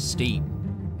out of steam.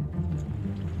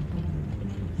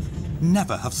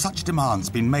 Never have such demands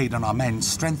been made on our men's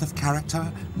strength of character,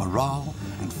 morale,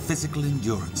 and physical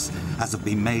endurance as have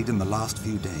been made in the last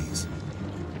few days.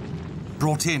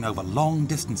 brought in over long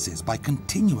distances by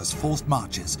continuous forced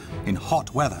marches in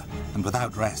hot weather and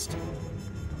without rest.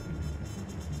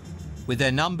 With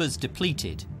their numbers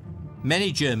depleted,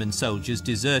 many German soldiers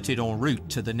deserted en route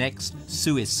to the next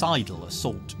suicidal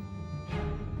assault.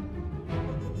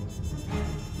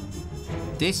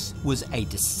 This was a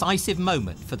decisive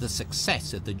moment for the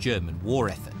success of the German war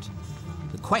effort.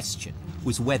 The question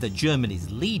was whether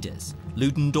Germany's leaders,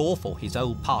 Ludendorff or his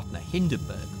old partner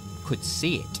Hindenburg, could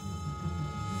see it.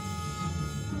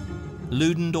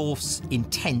 Ludendorff's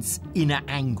intense inner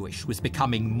anguish was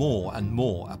becoming more and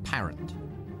more apparent.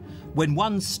 When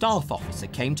one staff officer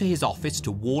came to his office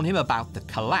to warn him about the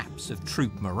collapse of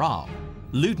troop morale,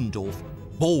 Ludendorff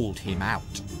bawled him out.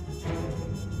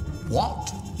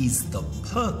 What is the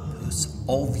purpose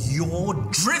of your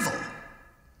drivel?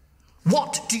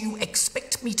 What do you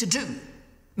expect me to do?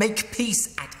 Make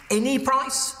peace at any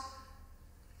price?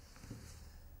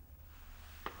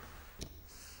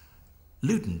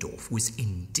 Ludendorff was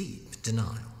in deep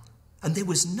denial, and there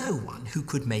was no one who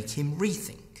could make him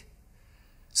rethink.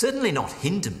 Certainly not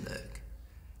Hindenburg.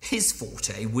 His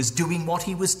forte was doing what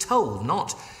he was told,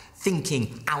 not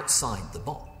thinking outside the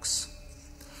box.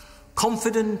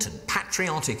 Confident and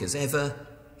patriotic as ever,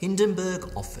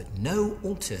 Hindenburg offered no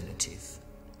alternative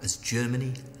as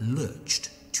Germany lurched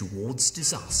towards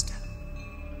disaster.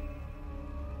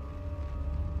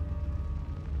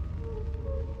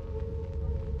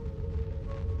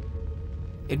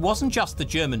 It wasn't just the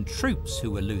German troops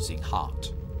who were losing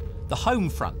heart. The home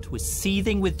front was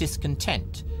seething with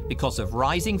discontent because of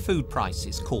rising food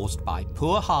prices caused by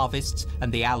poor harvests and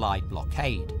the Allied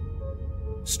blockade.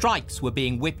 Strikes were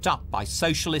being whipped up by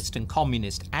socialist and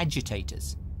communist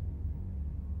agitators.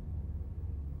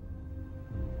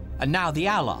 And now the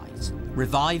Allies,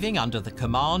 reviving under the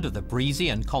command of the breezy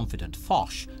and confident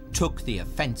Foch, took the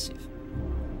offensive.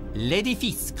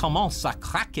 L'édifice commence à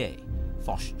craquer,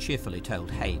 Foch cheerfully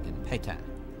told Haig and Pétain.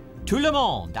 Tout le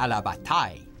monde à la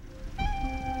bataille.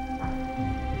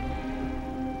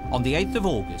 On the 8th of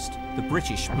August, the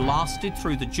British blasted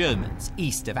through the Germans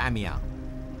east of Amiens.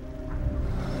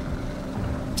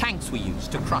 Tanks were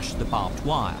used to crush the barbed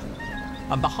wire,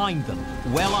 and behind them,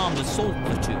 well-armed assault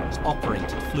platoons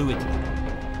operated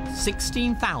fluidly.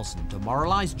 16,000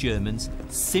 demoralised Germans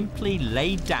simply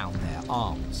laid down their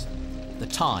arms. The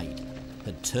tide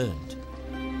had turned.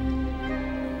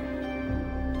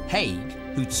 Haig,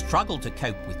 who'd struggled to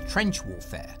cope with trench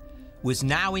warfare, was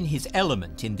now in his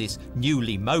element in this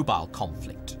newly mobile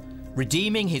conflict,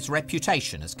 redeeming his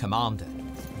reputation as commander.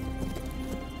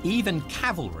 Even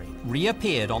cavalry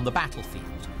reappeared on the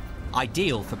battlefield,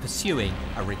 ideal for pursuing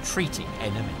a retreating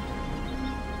enemy.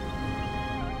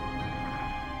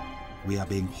 We are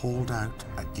being hauled out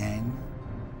again.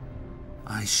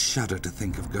 I shudder to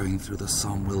think of going through the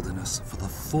Somme wilderness for the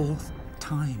 4th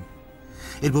time.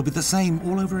 It will be the same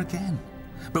all over again,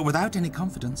 but without any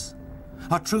confidence.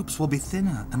 Our troops will be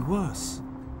thinner and worse.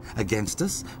 Against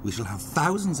us, we shall have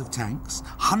thousands of tanks,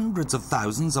 hundreds of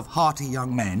thousands of hearty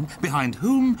young men, behind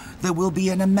whom there will be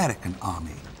an American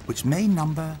army, which may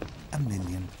number 1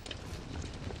 million.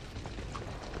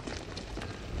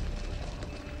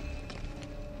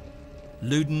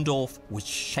 Ludendorff was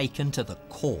shaken to the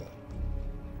core.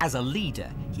 As a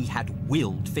leader, he had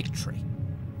willed victory,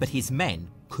 but his men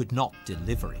could not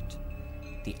deliver it.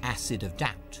 The acid of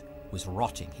doubt was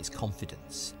rotting his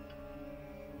confidence.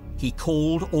 He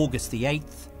called August the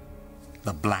 8th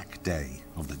the Black Day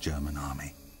of the German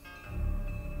army.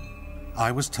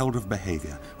 I was told of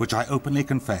behaviour which I openly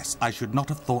confess I should not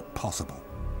have thought possible.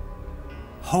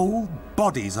 Whole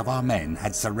bodies of our men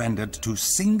had surrendered to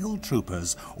single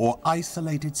troopers or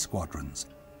isolated squadrons.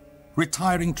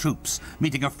 Retiring troops,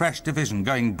 meeting a fresh division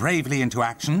going bravely into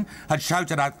action, had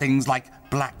shouted out things like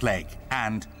blackleg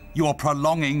and "You're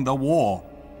prolonging the war."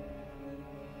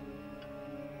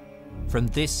 From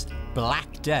this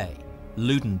black day,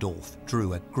 Ludendorff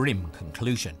drew a grim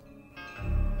conclusion.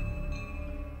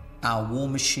 Our war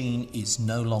machine is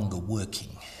no longer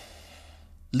working.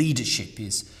 Leadership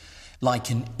is like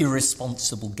an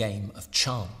irresponsible game of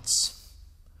chance.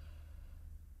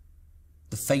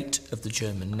 The fate of the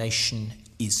German nation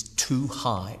is too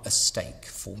high a stake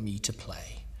for me to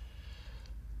play.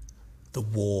 The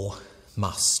war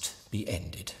must be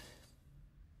ended.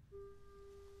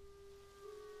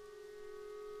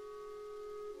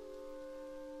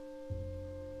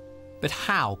 But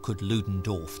how could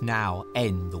Ludendorff now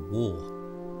end the war?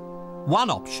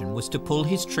 One option was to pull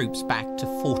his troops back to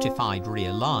fortified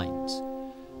rear lines,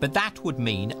 but that would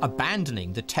mean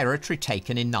abandoning the territory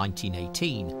taken in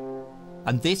 1918,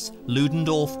 and this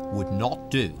Ludendorff would not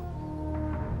do.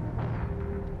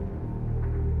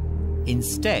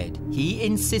 Instead, he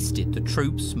insisted the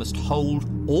troops must hold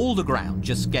all the ground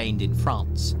just gained in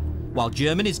France, while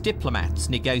Germany's diplomats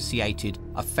negotiated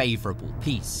a favourable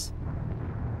peace.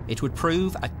 It would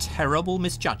prove a terrible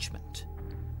misjudgment.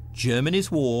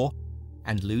 Germany's war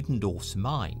and Ludendorff's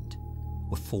mind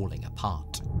were falling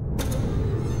apart.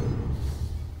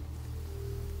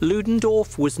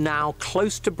 Ludendorff was now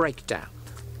close to breakdown,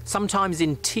 sometimes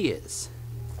in tears.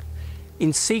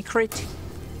 In secret,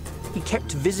 he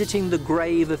kept visiting the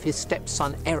grave of his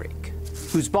stepson Erich,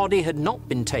 whose body had not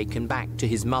been taken back to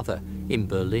his mother in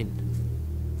Berlin.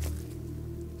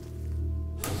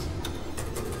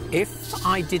 If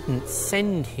I didn't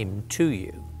send him to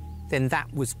you, then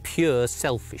that was pure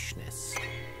selfishness.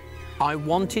 I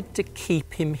wanted to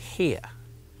keep him here.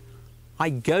 I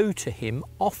go to him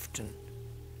often.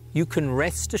 You can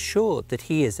rest assured that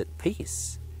he is at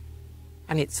peace.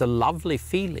 And it's a lovely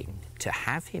feeling to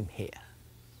have him here.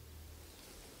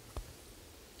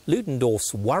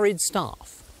 Ludendorff's worried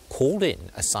staff called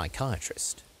in a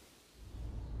psychiatrist.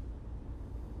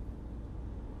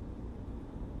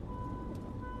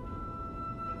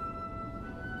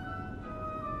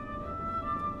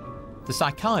 The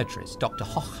psychiatrist, Dr.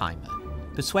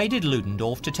 Hochheimer, persuaded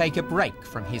Ludendorff to take a break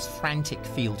from his frantic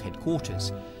field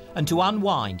headquarters and to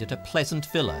unwind at a pleasant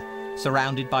villa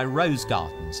surrounded by rose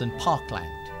gardens and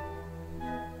parkland.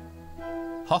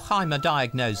 Hochheimer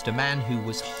diagnosed a man who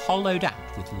was hollowed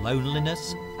out with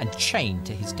loneliness and chained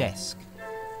to his desk.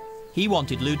 He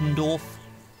wanted Ludendorff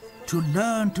to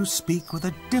learn to speak with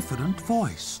a different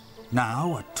voice,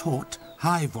 now a taut,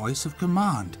 high voice of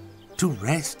command, to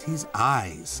rest his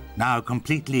eyes, now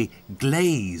completely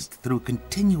glazed through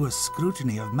continuous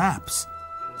scrutiny of maps,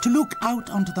 to look out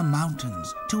onto the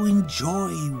mountains, to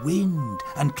enjoy wind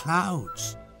and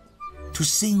clouds, to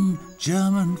sing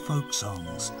German folk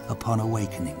songs upon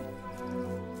awakening.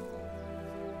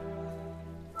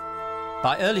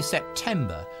 By early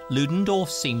September, Ludendorff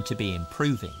seemed to be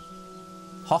improving.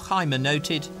 Hochheimer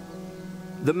noted,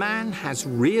 "The man has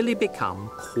really become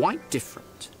quite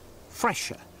different,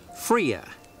 fresher, freer,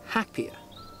 happier.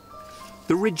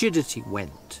 The rigidity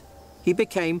went. He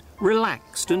became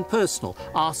relaxed and personal,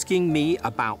 asking me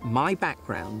about my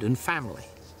background and family.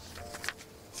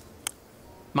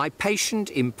 My patient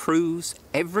improves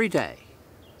every day.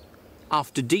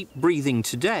 After deep breathing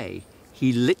today,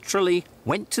 he literally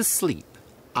went to sleep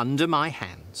under my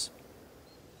hands."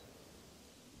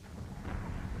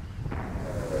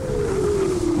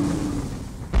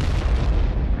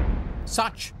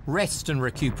 Such rest and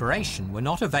recuperation were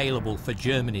not available for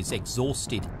Germany's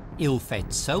exhausted,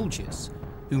 ill-fed soldiers,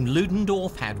 whom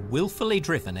Ludendorff had willfully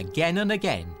driven again and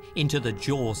again into the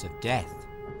jaws of death.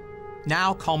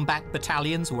 Now combat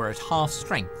battalions were at half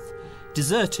strength,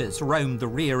 deserters roamed the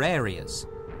rear areas,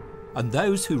 and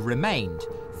those who remained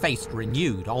faced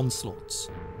renewed onslaughts.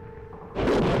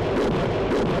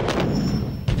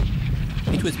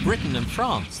 It was Britain and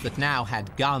France that now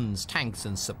had guns, tanks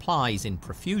and supplies in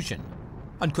profusion,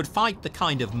 and could fight the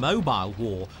kind of mobile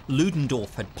war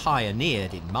Ludendorff had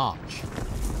pioneered in March.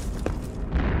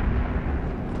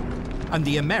 And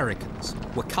the Americans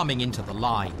were coming into the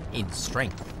line in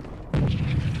strength.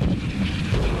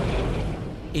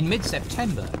 In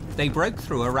mid-September, they broke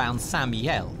through around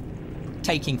Saint-Mihiel,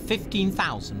 taking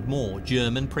 15,000 more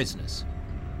German prisoners.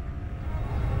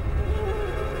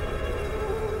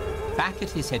 Back at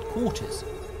his headquarters,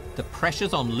 the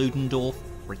pressures on Ludendorff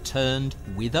returned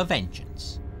with a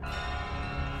vengeance.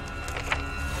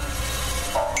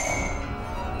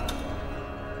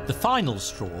 The final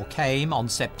straw came on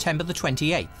September the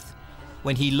 28th,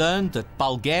 when he learned that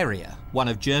Bulgaria, one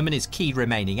of Germany's key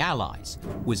remaining allies,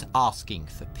 was asking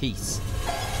for peace.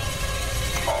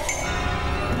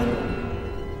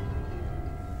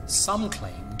 Some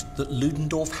claimed that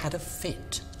Ludendorff had a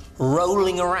fit,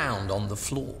 rolling around on the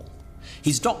floor.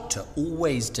 His doctor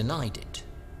always denied it.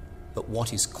 But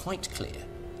what is quite clear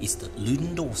is that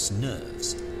Ludendorff's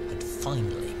nerves had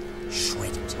finally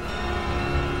shredded.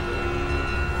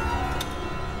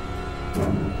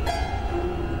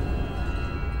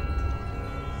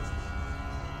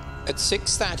 At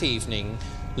 6 that evening,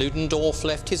 Ludendorff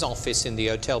left his office in the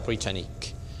Hotel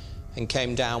Britannique and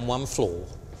came down one floor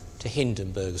to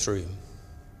Hindenburg's room.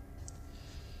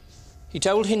 He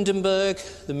told Hindenburg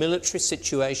the military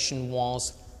situation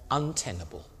was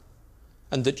untenable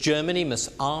and that Germany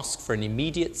must ask for an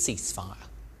immediate ceasefire,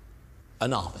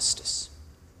 an armistice.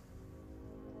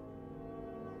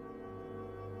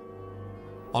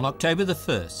 On October the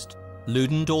 1st,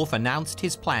 Ludendorff announced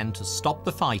his plan to stop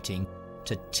the fighting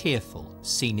to tearful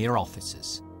senior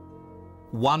officers.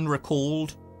 One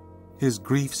recalled, his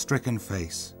grief-stricken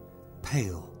face,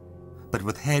 pale, but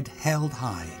with head held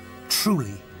high,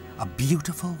 truly a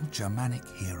beautiful Germanic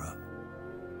hero.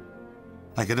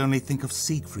 I could only think of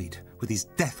Siegfried with his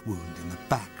death wound in the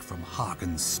back from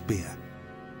Hagen's spear.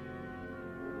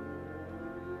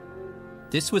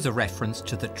 This was a reference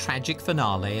to the tragic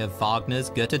finale of Wagner's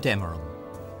Götterdämmerung,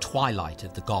 Twilight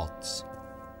of the Gods.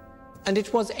 And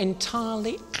it was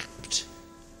entirely apt,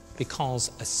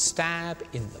 because a stab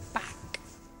in the back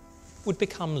would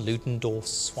become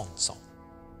Ludendorff's swan song.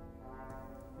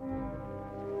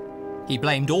 He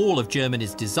blamed all of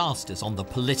Germany's disasters on the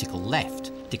political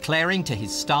left, declaring to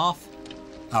his staff,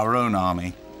 "Our own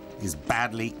army is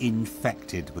badly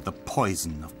infected with the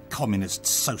poison of communist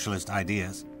socialist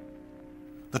ideas.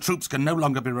 The troops can no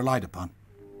longer be relied upon.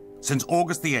 Since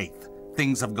August the 8th,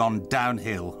 things have gone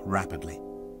downhill rapidly."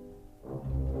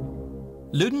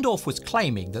 Ludendorff was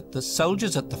claiming that the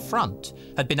soldiers at the front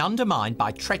had been undermined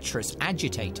by treacherous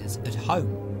agitators at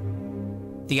home.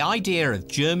 The idea of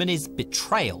Germany's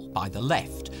betrayal by the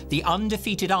left, the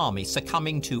undefeated army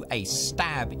succumbing to a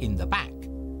stab in the back,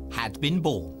 had been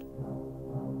born.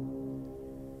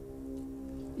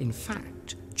 In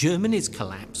fact, Germany's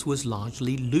collapse was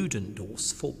largely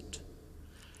Ludendorff's fault.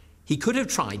 He could have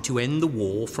tried to end the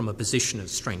war from a position of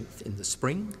strength in the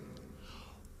spring,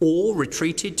 or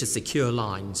retreated to secure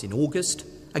lines in August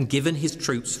and given his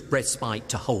troops respite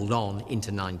to hold on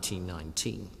into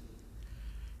 1919.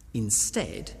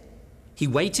 Instead, he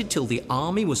waited till the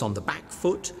army was on the back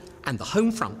foot and the home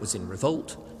front was in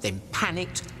revolt, then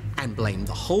panicked and blamed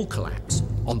the whole collapse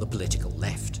on the political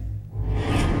left.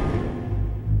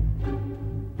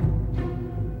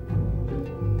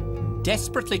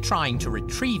 Desperately trying to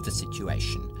retrieve the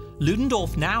situation,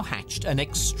 Ludendorff now hatched an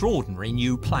extraordinary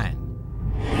new plan.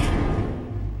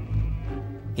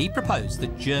 He proposed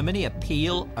that Germany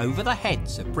appeal over the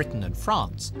heads of Britain and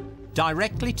France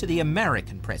directly to the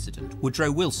American President,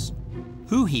 Woodrow Wilson,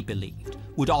 who he believed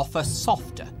would offer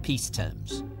softer peace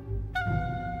terms.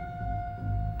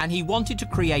 And he wanted to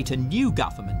create a new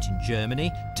government in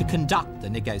Germany to conduct the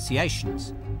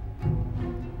negotiations.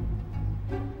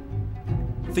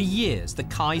 For years, the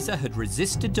Kaiser had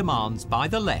resisted demands by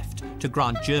the left to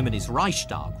grant Germany's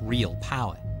Reichstag real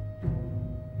power.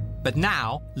 But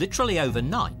now, literally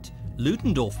overnight,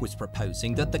 Ludendorff was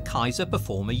proposing that the Kaiser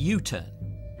perform a U-turn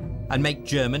and make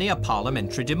Germany a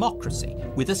parliamentary democracy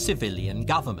with a civilian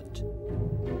government.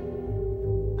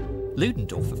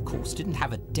 Ludendorff, of course, didn't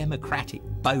have a democratic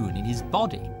bone in his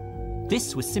body.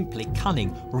 This was simply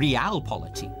cunning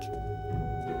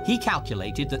realpolitik. He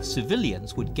calculated that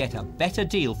civilians would get a better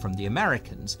deal from the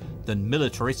Americans than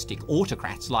militaristic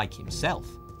autocrats like himself.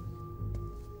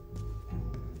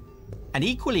 And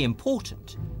equally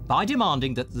important, by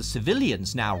demanding that the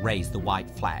civilians now raise the white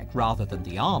flag rather than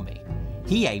the army,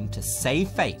 he aimed to save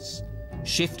face,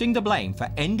 shifting the blame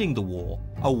for ending the war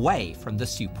away from the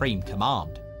Supreme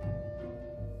Command.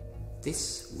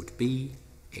 This would be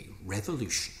a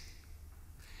revolution.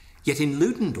 Yet in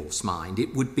Ludendorff's mind,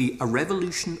 it would be a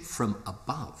revolution from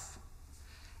above,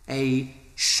 a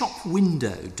shop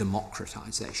window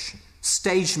democratization,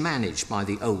 stage managed by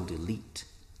the old elite.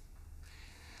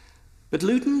 But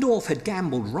Ludendorff had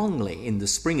gambled wrongly in the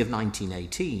spring of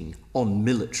 1918 on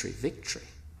military victory.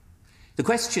 The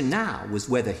question now was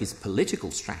whether his political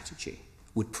strategy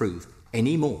would prove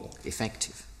any more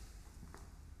effective.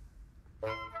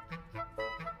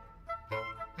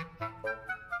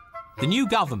 The new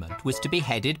government was to be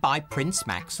headed by Prince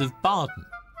Max of Baden,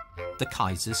 the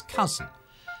Kaiser's cousin,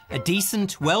 a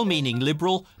decent, well-meaning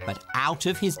liberal, but out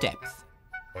of his depth.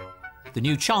 The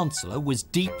new Chancellor was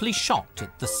deeply shocked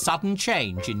at the sudden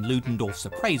change in Ludendorff's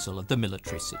appraisal of the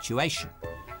military situation.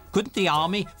 Couldn't the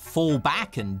army fall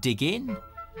back and dig in?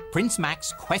 Prince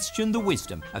Max questioned the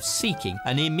wisdom of seeking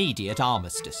an immediate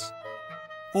armistice.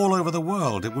 All over the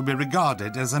world, it would be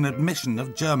regarded as an admission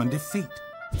of German defeat.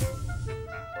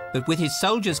 But with his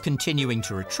soldiers continuing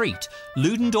to retreat,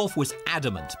 Ludendorff was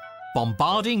adamant,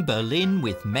 bombarding Berlin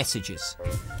with messages.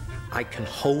 I can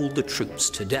hold the troops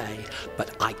today,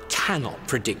 but I cannot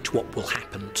predict what will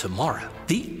happen tomorrow.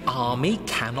 The army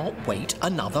cannot wait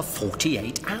another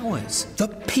 48 hours. The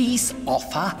peace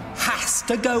offer has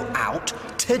to go out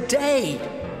today.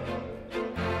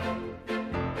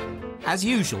 As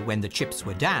usual, when the chips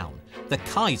were down, the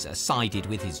Kaiser sided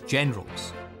with his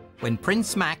generals. When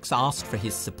Prince Max asked for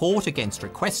his support against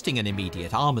requesting an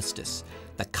immediate armistice,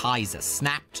 the Kaiser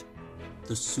snapped,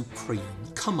 The Supreme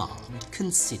Command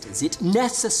considers it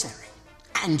necessary,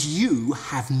 and you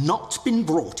have not been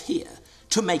brought here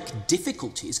to make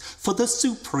difficulties for the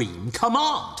Supreme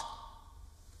Command.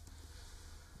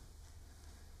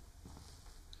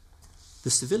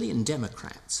 The civilian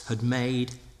Democrats had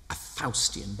made a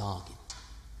Faustian bargain.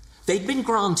 They'd been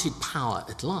granted power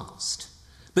at last,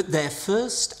 but their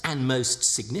first and most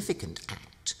significant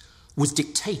act was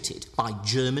dictated by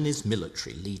Germany's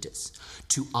military leaders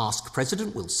to ask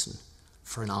President Wilson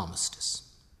for an armistice.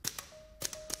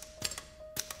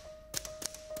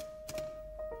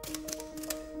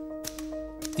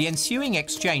 The ensuing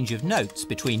exchange of notes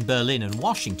between Berlin and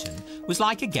Washington was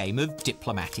like a game of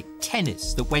diplomatic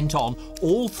tennis that went on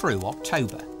all through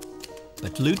October.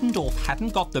 But Ludendorff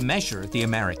hadn't got the measure of the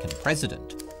American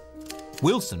president.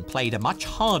 Wilson played a much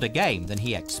harder game than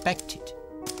he expected.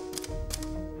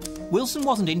 Wilson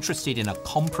wasn't interested in a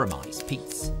compromise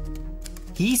peace.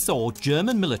 He saw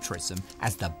German militarism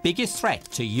as the biggest threat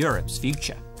to Europe's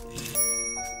future.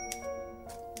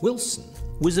 Wilson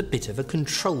was a bit of a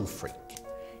control freak.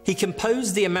 He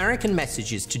composed the American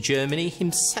messages to Germany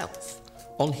himself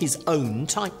on his own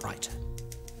typewriter.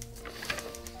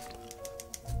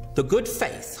 The good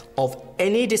faith of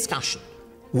any discussion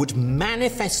would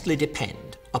manifestly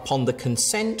depend upon the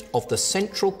consent of the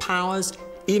Central Powers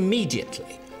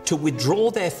immediately to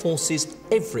withdraw their forces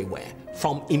everywhere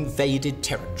from invaded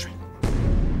territory.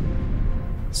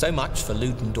 So much for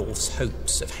Ludendorff's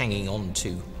hopes of hanging on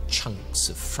to chunks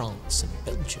of France and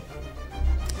Belgium.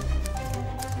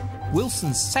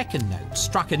 Wilson's second note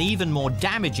struck an even more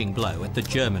damaging blow at the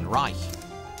German Reich.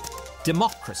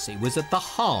 Democracy was at the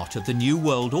heart of the New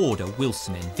World Order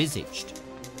Wilson envisaged.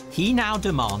 He now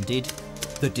demanded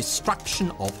the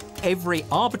destruction of every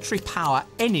arbitrary power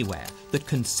anywhere that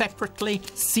can separately,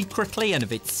 secretly, and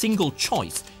of its single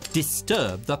choice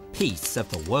disturb the peace of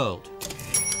the world.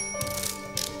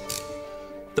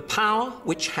 The power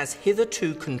which has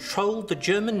hitherto controlled the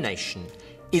German nation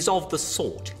is of the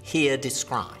sort here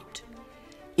described.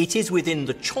 It is within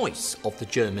the choice of the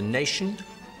German nation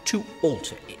to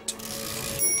alter it.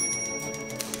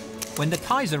 When the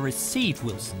Kaiser received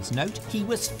Wilson's note, he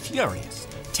was furious,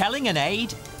 telling an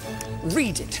aide,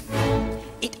 Read it.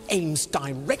 It aims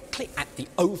directly at the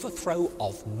overthrow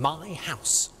of my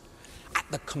house, at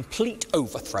the complete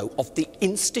overthrow of the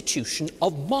institution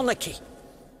of monarchy.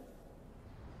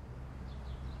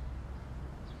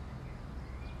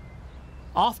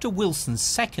 After Wilson's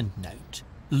second note,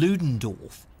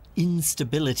 Ludendorff,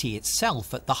 instability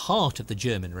itself at the heart of the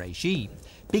German regime,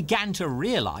 began to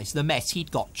realise the mess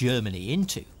he'd got Germany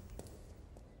into.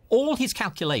 All his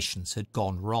calculations had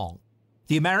gone wrong.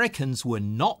 The Americans were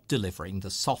not delivering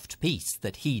the soft peace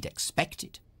that he'd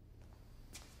expected.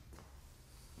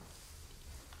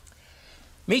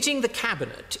 Meeting the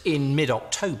cabinet in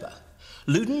mid-October,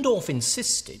 Ludendorff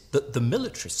insisted that the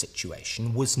military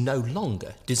situation was no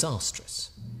longer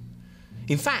disastrous.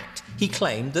 In fact, he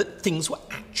claimed that things were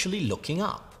actually looking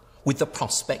up, with the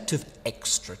prospect of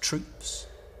extra troops.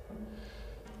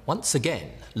 Once again,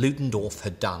 Ludendorff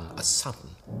had done a sudden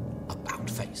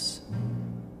about-face.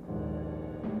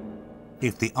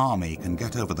 If the army can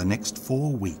get over the next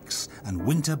 4 weeks and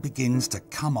winter begins to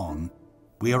come on,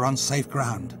 we are on safe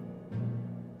ground.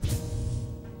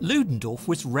 Ludendorff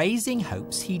was raising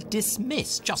hopes he'd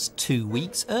dismissed just 2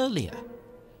 weeks earlier.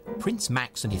 Prince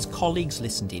Max and his colleagues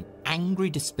listened in angry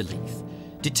disbelief,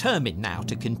 determined now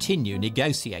to continue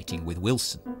negotiating with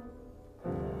Wilson.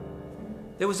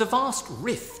 There was a vast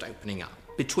rift opening up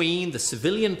between the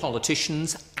civilian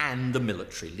politicians and the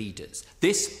military leaders.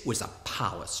 This was a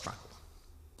power struggle.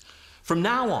 From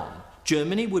now on,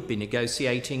 Germany would be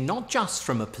negotiating not just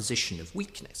from a position of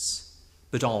weakness,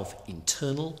 but of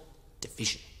internal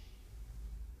division.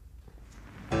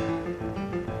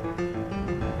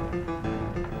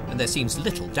 And there seems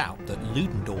little doubt that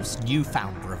Ludendorff's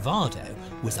newfound bravado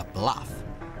was a bluff.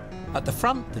 At the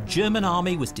front, the German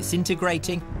army was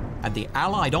disintegrating, and the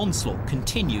Allied onslaught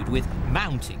continued with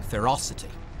mounting ferocity.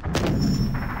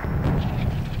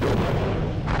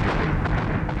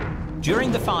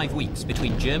 During the 5 weeks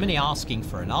between Germany asking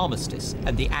for an armistice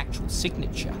and the actual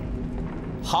signature,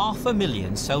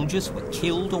 500,000 soldiers were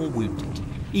killed or wounded,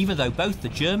 even though both the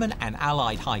German and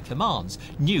Allied high commands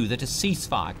knew that a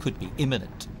ceasefire could be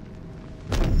imminent.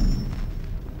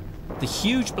 The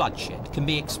huge bloodshed can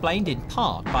be explained in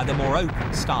part by the more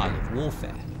open style of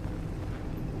warfare.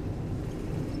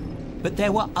 But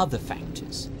there were other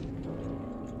factors,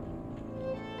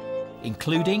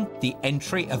 including the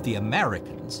entry of the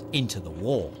Americans into the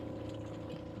war.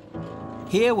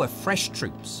 Here were fresh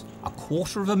troops,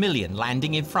 250,000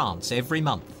 landing in France every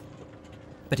month.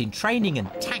 But in training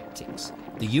and tactics,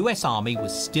 the US Army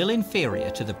was still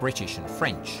inferior to the British and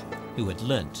French, who had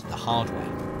learnt the hard way.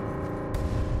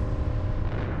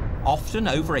 Often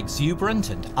over-exuberant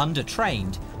and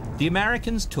under-trained, the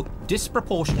Americans took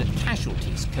disproportionate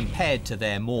casualties compared to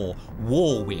their more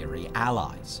war-weary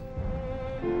allies.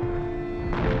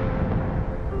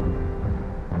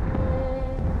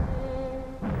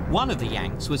 One of the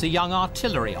Yanks was a young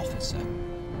artillery officer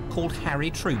called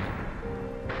Harry Truman,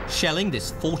 shelling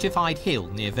this fortified hill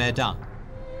near Verdun.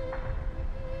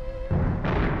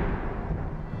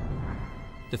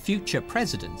 The future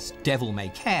president's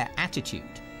devil-may-care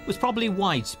attitude was probably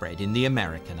widespread in the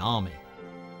American army.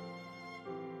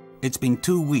 It's been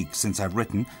 2 weeks since I've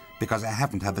written because I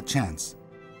haven't had the chance.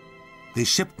 They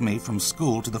shipped me from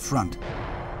school to the front.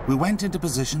 We went into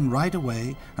position right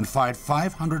away and fired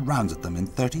 500 rounds at them in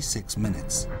 36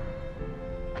 minutes.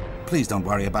 Please don't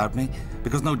worry about me,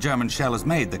 because no German shell is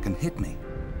made that can hit me.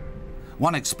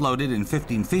 One exploded in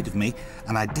 15 feet of me,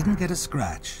 and I didn't get a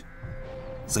scratch.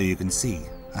 So you can see,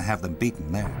 I have them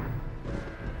beaten there.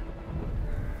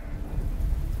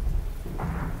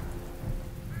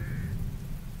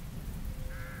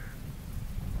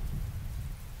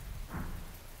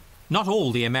 Not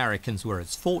all the Americans were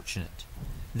as fortunate.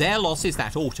 Their losses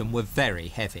that autumn were very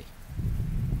heavy.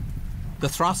 The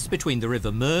thrust between the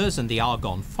River Meuse and the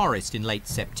Argonne Forest in late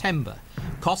September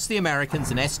cost the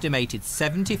Americans an estimated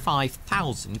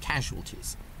 75,000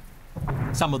 casualties,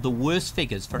 some of the worst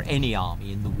figures for any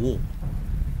army in the war.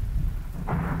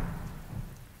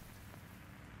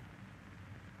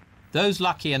 Those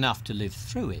lucky enough to live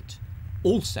through it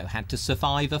also had to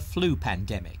survive a flu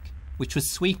pandemic, which was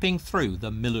sweeping through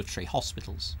the military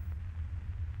hospitals.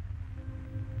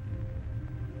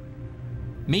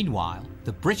 Meanwhile,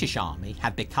 the British Army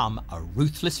had become a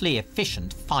ruthlessly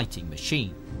efficient fighting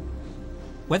machine.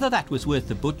 Whether that was worth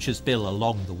the butcher's bill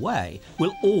along the way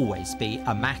will always be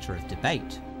a matter of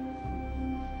debate.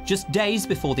 Just days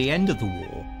before the end of the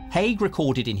war, Haig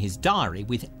recorded in his diary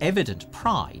with evident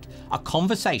pride a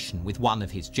conversation with one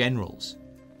of his generals.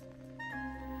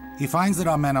 He finds that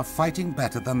our men are fighting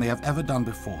better than they have ever done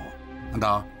before, and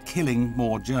are killing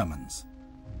more Germans.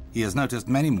 He has noticed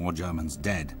many more Germans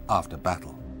dead after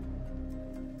battle.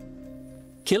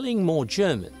 Killing more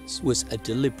Germans was a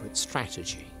deliberate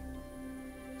strategy.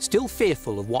 Still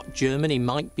fearful of what Germany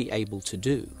might be able to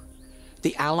do,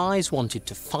 the Allies wanted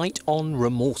to fight on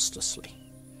remorselessly,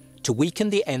 to weaken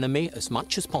the enemy as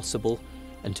much as possible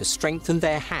and to strengthen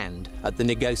their hand at the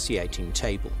negotiating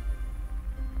table.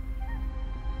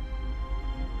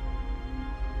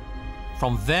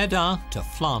 From Verdun to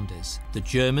Flanders, the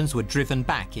Germans were driven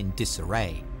back in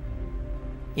disarray.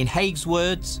 In Haig's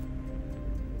words,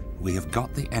 "We have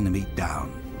got the enemy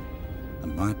down,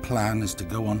 and my plan is to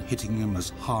go on hitting him as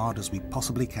hard as we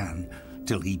possibly can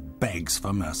till he begs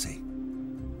for mercy."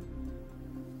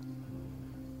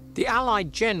 The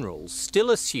Allied generals still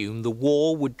assumed the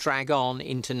war would drag on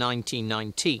into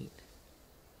 1919.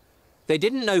 They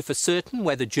didn't know for certain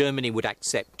whether Germany would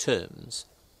accept terms,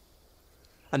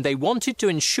 and they wanted to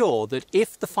ensure that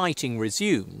if the fighting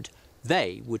resumed,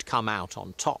 they would come out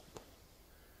on top.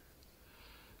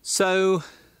 So,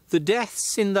 the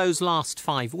deaths in those last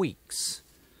 5 weeks,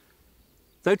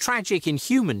 though tragic in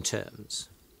human terms,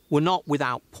 were not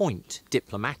without point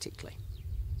diplomatically.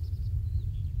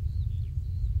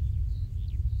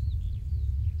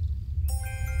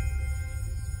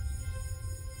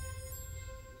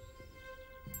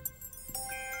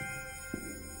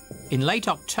 In late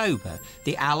October,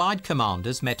 the Allied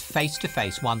commanders met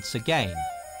face-to-face once again.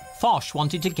 Foch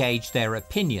wanted to gauge their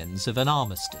opinions of an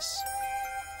armistice.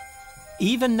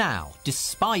 Even now,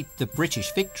 despite the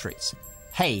British victories,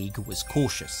 Haig was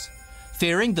cautious,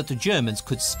 fearing that the Germans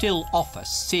could still offer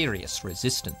serious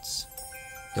resistance.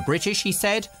 The British, he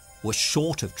said, were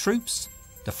short of troops,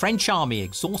 the French army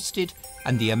exhausted,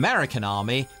 and the American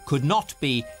army could not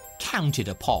be counted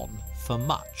upon for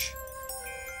much.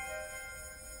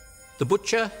 The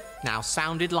butcher now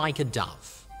sounded like a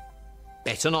dove.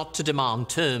 Better not to demand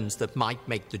terms that might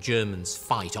make the Germans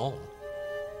fight on.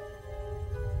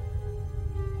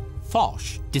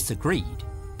 Foch disagreed,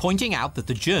 pointing out that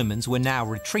the Germans were now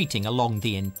retreating along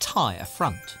the entire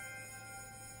front.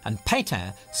 And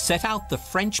Pétain set out the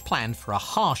French plan for a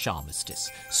harsh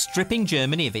armistice, stripping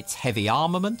Germany of its heavy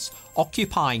armaments,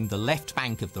 occupying the left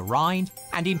bank of the Rhine,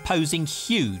 and imposing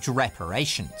huge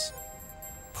reparations.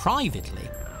 Privately,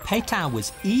 Pétain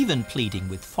was even pleading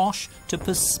with Foch to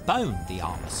postpone the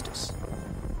armistice.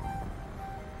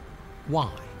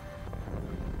 Why?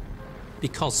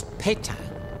 Because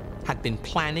Pétain had been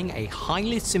planning a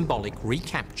highly symbolic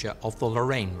recapture of the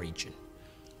Lorraine region,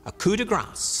 a coup de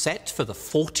grace set for the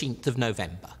 14th of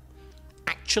November,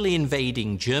 actually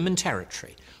invading German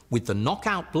territory with the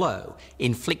knockout blow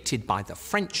inflicted by the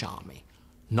French army,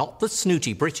 not the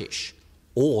snooty British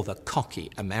or the cocky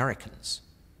Americans.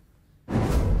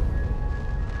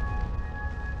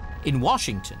 In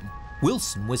Washington,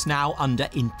 Wilson was now under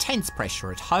intense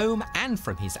pressure at home and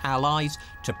from his allies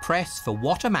to press for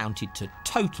what amounted to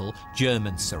total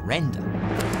German surrender.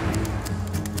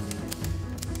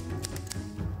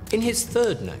 In his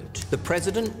third note, the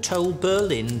President told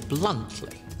Berlin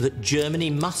bluntly that Germany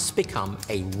must become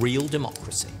a real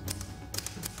democracy.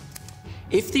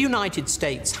 If the United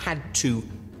States had to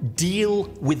deal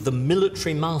with the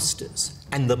military masters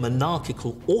and the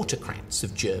monarchical autocrats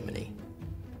of Germany,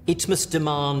 it must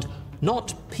demand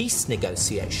not peace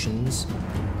negotiations,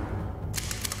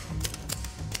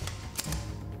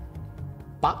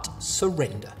 but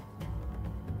surrender.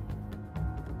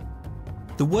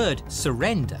 The word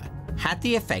surrender had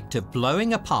the effect of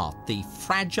blowing apart the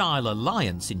fragile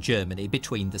alliance in Germany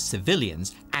between the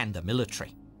civilians and the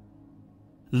military.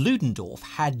 Ludendorff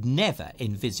had never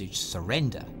envisaged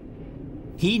surrender.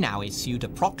 He now issued a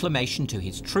proclamation to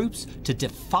his troops to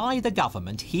defy the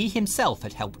government he himself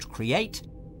had helped create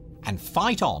and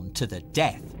fight on to the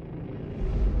death.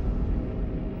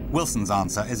 Wilson's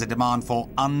answer is a demand for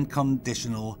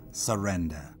unconditional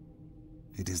surrender.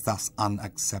 It is thus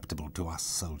unacceptable to us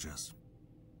soldiers.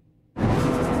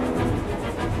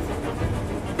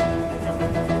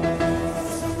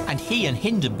 And he and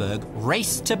Hindenburg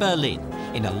raced to Berlin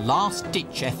in a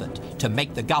last-ditch effort to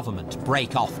make the government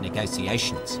break off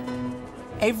negotiations.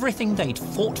 Everything they'd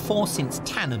fought for since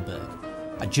Tannenberg,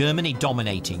 a Germany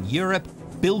dominating Europe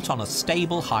built on a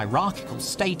stable hierarchical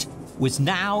state, was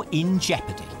now in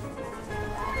jeopardy.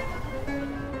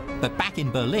 But back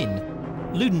in Berlin,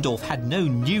 Ludendorff had no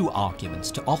new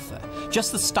arguments to offer,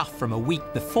 just the stuff from a week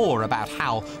before about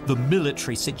how the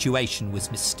military situation was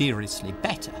mysteriously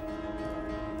better.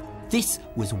 This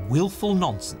was willful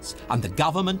nonsense, and the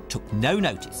government took no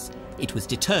notice. It was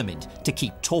determined to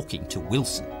keep talking to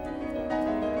Wilson.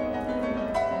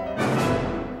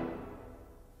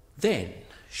 Then,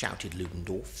 shouted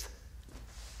Ludendorff,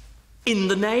 in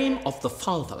the name of the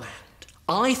fatherland,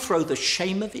 I throw the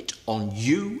shame of it on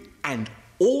you and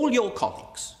all your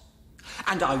colleagues.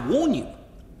 And I warn you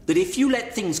that if you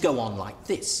let things go on like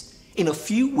this, in a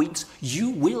few weeks you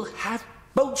will have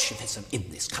Bolshevism in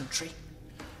this country.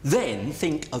 Then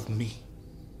think of me.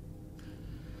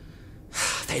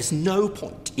 There's no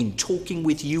point in talking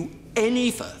with you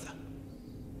any further.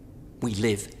 We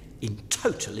live in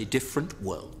totally different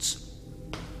worlds.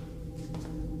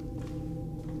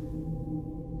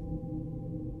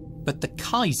 But the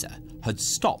Kaiser had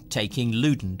stopped taking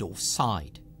Ludendorff's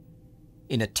side.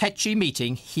 In a tetchy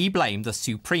meeting, he blamed the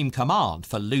Supreme Command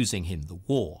for losing him the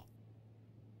war.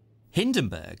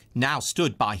 Hindenburg now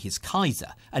stood by his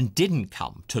Kaiser and didn't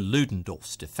come to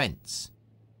Ludendorff's defence.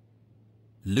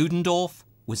 Ludendorff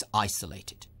was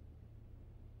isolated.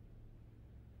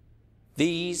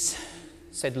 These,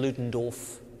 said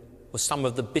Ludendorff, were some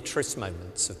of the bitterest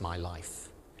moments of my life.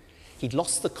 He'd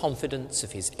lost the confidence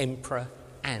of his emperor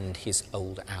and his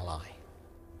old ally.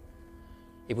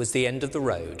 It was the end of the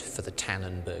road for the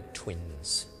Tannenberg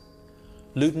twins.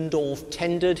 Ludendorff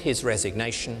tendered his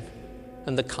resignation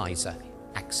and the Kaiser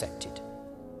accepted.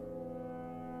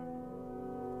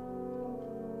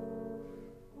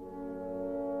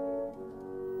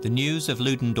 The news of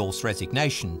Ludendorff's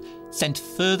resignation sent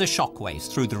further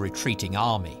shockwaves through the retreating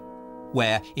army,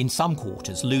 where in some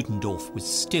quarters Ludendorff was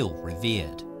still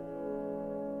revered.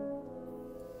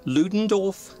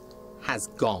 Ludendorff has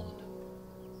gone.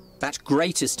 That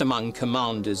greatest among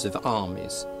commanders of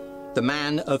armies, the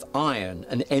man of iron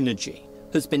and energy,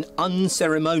 has been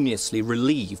unceremoniously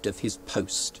relieved of his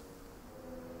post.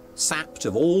 Sapped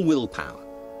of all willpower,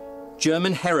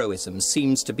 German heroism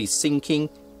seems to be sinking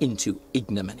into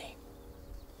ignominy.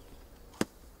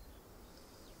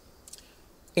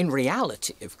 In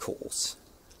reality, of course,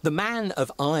 the man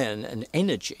of iron and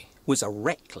energy was a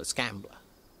reckless gambler.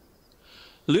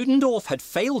 Ludendorff had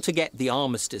failed to get the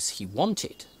armistice he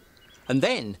wanted, and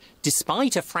then,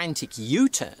 despite a frantic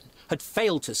U-turn, had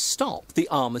failed to stop the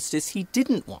armistice he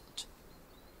didn't want.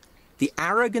 The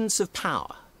arrogance of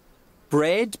power,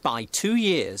 bred by 2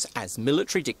 years as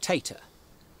military dictator,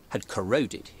 had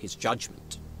corroded his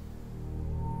judgment.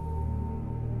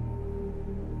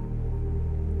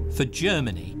 For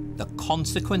Germany, the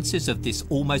consequences of this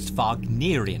almost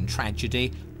Wagnerian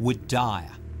tragedy were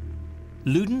dire.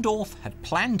 Ludendorff had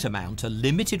planned to mount a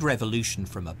limited revolution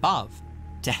from above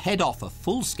to head off a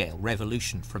full-scale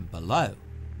revolution from below.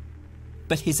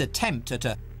 But his attempt at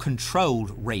a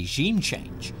controlled regime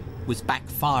change was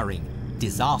backfiring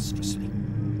disastrously.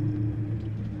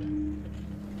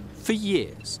 For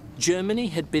years, Germany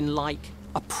had been like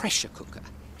a pressure cooker,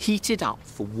 heated up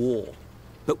for war,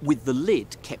 but with the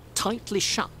lid kept tightly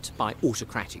shut by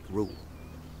autocratic rule.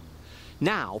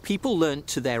 Now, people learnt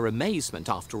to their amazement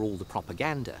after all the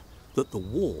propaganda that the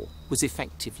war was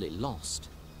effectively lost.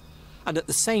 And at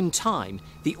the same time,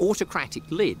 the autocratic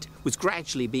lid was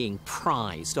gradually being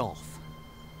prized off.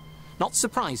 Not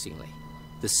surprisingly,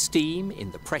 the steam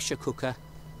in the pressure cooker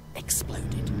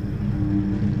exploded.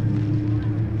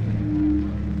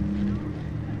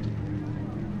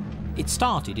 It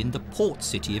started in the port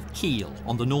city of Kiel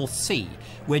on the North Sea,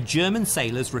 where German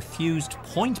sailors refused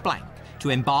point blank to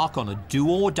embark on a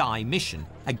do-or-die mission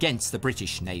against the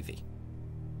British Navy.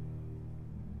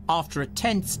 After a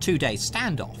tense two-day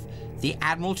standoff, the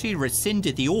Admiralty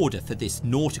rescinded the order for this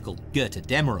nautical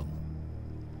Götterdämmerung.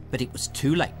 But it was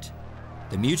too late.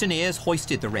 The mutineers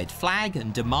hoisted the red flag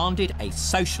and demanded a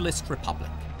socialist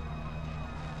republic.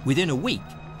 Within a week,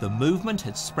 the movement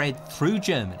had spread through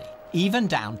Germany, even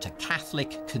down to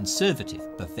Catholic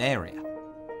conservative Bavaria.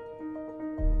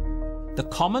 The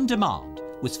common demand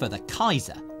was for the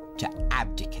Kaiser to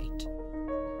abdicate.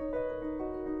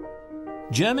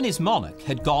 Germany's monarch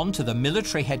had gone to the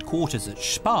military headquarters at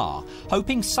Spar,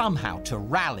 hoping somehow to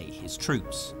rally his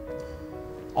troops.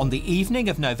 On the evening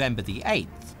of November the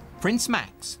 8th, Prince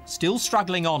Max, still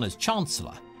struggling on as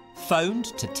Chancellor, phoned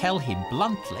to tell him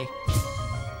bluntly,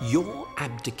 "Your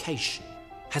abdication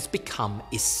has become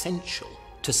essential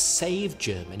to save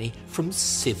Germany from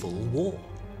civil war.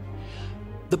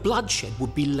 The bloodshed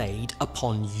would be laid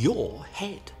upon your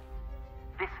head.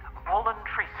 This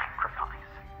voluntary sacrifice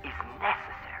is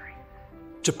necessary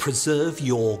to preserve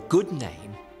your good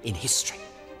name in history."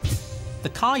 The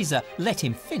Kaiser let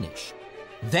him finish,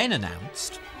 then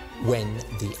announced, "When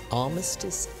the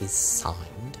armistice is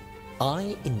signed,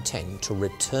 I intend to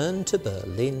return to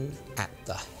Berlin at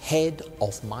the head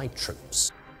of my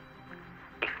troops.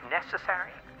 If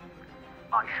necessary,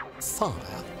 I shall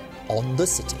fire on the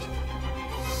city."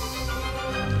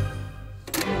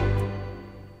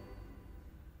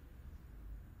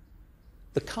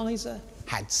 The Kaiser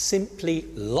had simply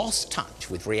lost touch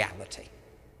with reality.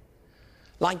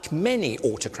 Like many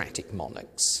autocratic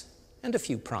monarchs and a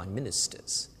few prime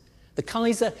ministers, the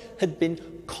Kaiser had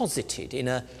been cosseted in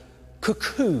a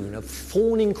cocoon of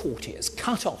fawning courtiers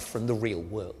cut off from the real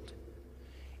world.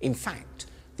 In fact,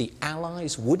 the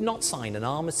Allies would not sign an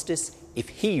armistice if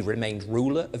he remained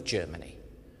ruler of Germany,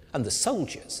 and the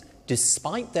soldiers,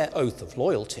 despite their oath of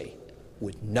loyalty,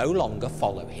 would no longer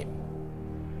follow him.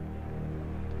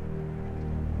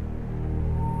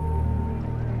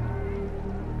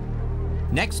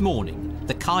 Next morning,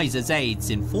 the Kaiser's aides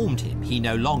informed him he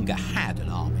no longer had an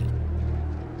army.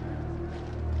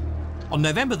 On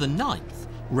November the 9th,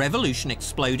 revolution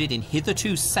exploded in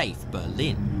hitherto safe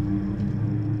Berlin.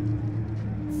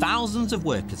 Thousands of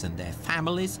workers and their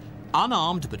families,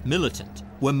 unarmed but militant,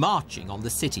 were marching on the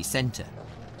city centre.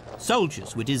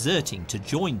 Soldiers were deserting to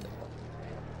join them.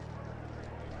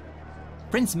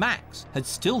 Prince Max had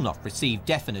still not received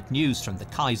definite news from the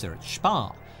Kaiser at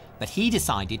Spar, but he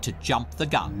decided to jump the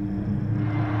gun.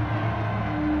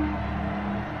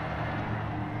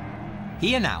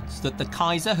 He announced that the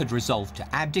Kaiser had resolved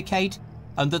to abdicate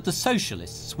and that the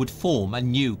socialists would form a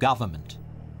new government.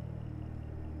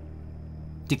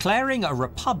 Declaring a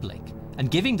republic and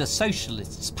giving the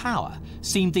socialists power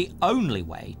seemed the only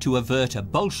way to avert a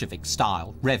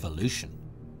Bolshevik-style revolution.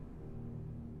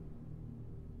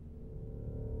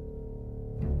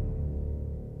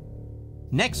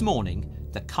 Next morning,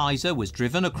 the Kaiser was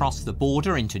driven across the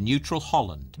border into neutral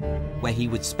Holland, where he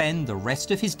would spend the rest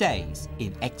of his days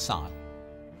in exile.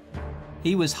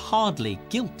 He was hardly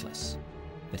guiltless,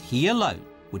 but he alone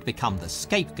would become the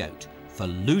scapegoat for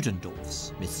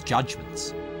Ludendorff's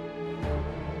misjudgments.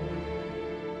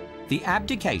 The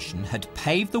abdication had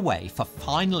paved the way for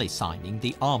finally signing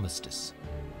the armistice.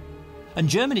 And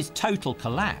Germany's total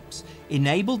collapse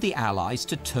enabled the Allies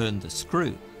to turn the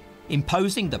screw,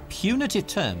 imposing the punitive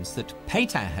terms that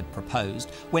Pétain had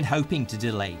proposed when hoping to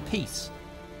delay peace.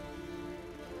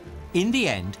 In the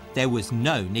end, there was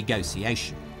no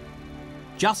negotiation.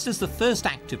 Just as the first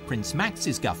act of Prince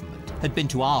Max's government had been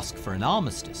to ask for an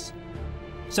armistice,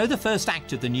 so the first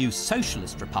act of the new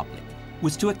socialist republic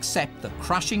was to accept the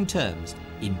crushing terms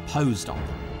imposed on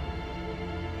them.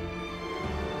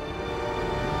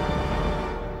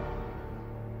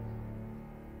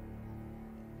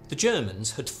 The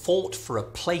Germans had fought for a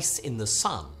place in the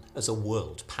sun as a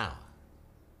world power.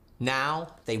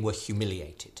 Now they were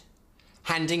humiliated,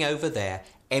 handing over their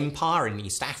empire in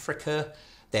East Africa,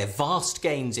 their vast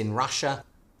gains in Russia,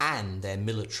 and their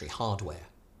military hardware.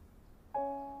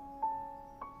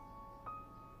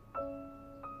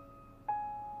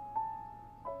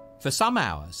 For some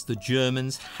hours, the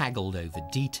Germans haggled over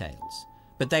details,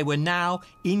 but they were now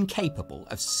incapable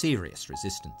of serious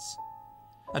resistance.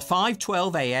 At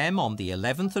 5:12 a.m. on the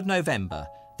 11th of November,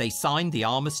 they signed the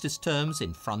armistice terms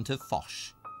in front of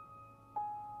Foch.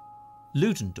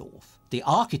 Ludendorff, the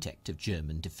architect of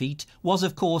German defeat, was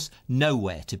of course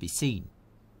nowhere to be seen.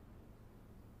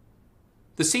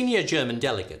 The senior German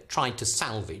delegate tried to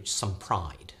salvage some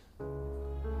pride.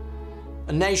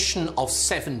 A nation of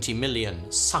 70 million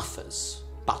suffers,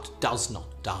 but does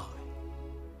not die.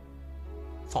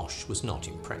 Foch was not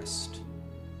impressed.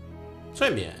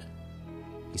 Très bien,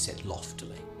 he said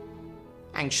loftily,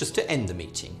 anxious to end the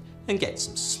meeting and get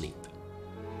some sleep.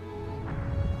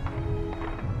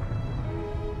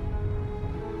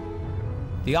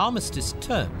 The armistice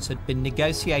terms had been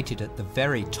negotiated at the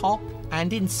very top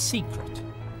and in secret.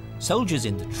 Soldiers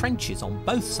in the trenches on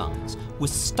both sides were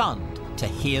stunned to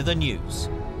hear the news.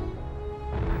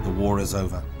 The war is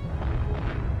over.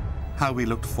 How we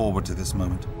looked forward to this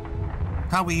moment.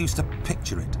 How we used to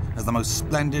picture it as the most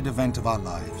splendid event of our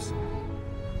lives.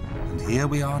 And here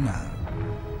we are now,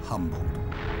 humbled,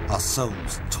 our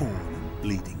souls torn and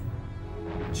bleeding.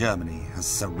 Germany has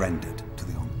surrendered to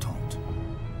the Entente.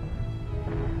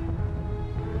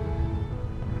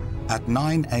 At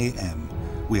 9 a.m.,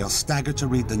 we are staggered to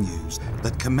read the news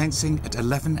that commencing at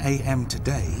 11 a.m.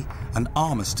 today, an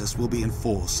armistice will be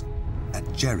enforced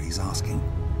at Jerry's asking.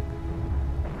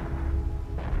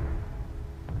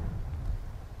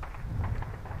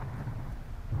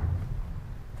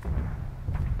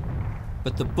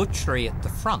 But the butchery at the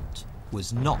front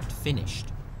was not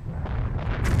finished.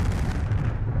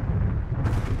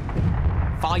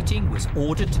 Fighting was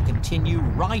ordered to continue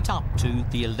right up to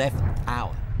the 11th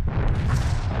hour.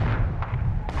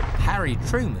 Harry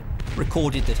Truman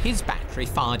recorded that his battery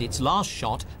fired its last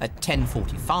shot at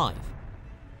 10:45.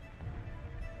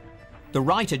 The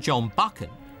writer John Buchan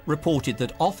reported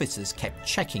that officers kept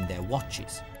checking their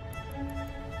watches.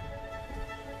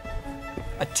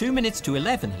 At 2 minutes to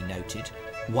 11, he noted,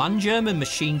 one German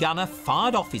machine gunner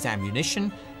fired off his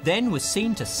ammunition, then was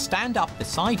seen to stand up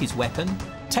beside his weapon,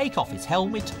 take off his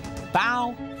helmet,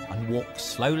 bow, and walk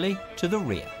slowly to the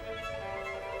rear.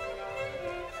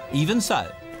 Even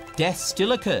so, death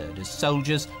still occurred as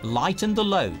soldiers lightened the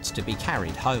loads to be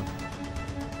carried home.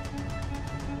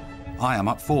 I am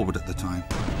up forward at the time,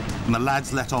 and the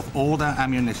lads let off all their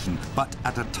ammunition, but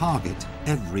at a target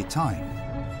every time.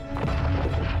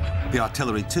 The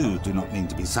artillery too do not mean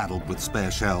to be saddled with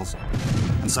spare shells,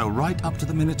 and so right up to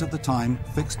the minute of the time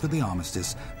fixed for the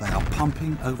armistice, they are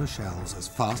pumping over shells as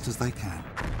fast as they can.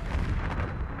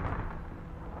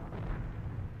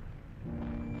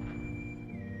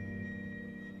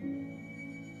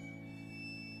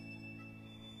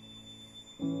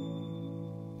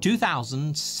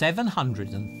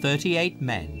 "2,738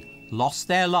 men lost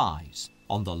their lives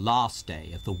on the last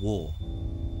day of the war."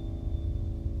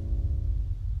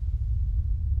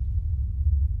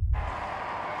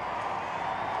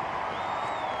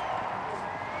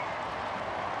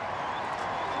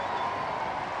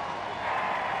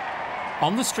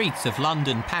 On the streets of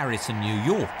London, Paris and New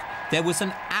York, there was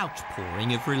an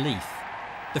outpouring of relief.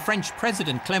 The French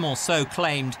President Clemenceau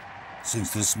claimed,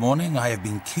 Since this morning, I have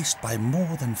been kissed by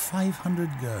more than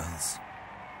 500 girls.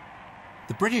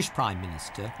 The British Prime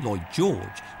Minister, Lloyd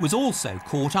George, was also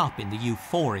caught up in the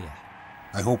euphoria.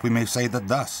 I hope we may say that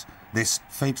thus, this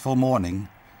fateful morning,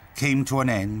 came to an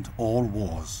end all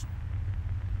wars.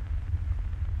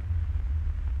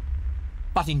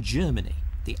 But in Germany,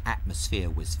 the atmosphere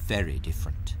was very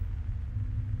different.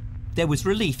 There was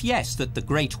relief, yes, that the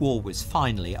Great War was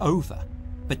finally over,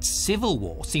 but civil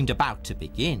war seemed about to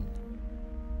begin.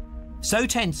 So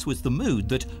tense was the mood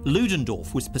that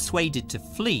Ludendorff was persuaded to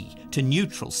flee to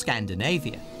neutral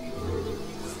Scandinavia.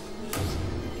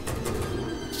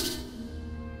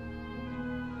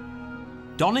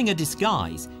 Donning a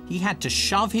disguise, he had to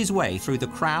shove his way through the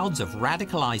crowds of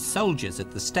radicalized soldiers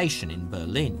at the station in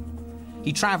Berlin.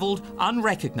 He travelled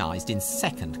unrecognised in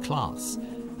second class,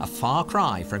 a far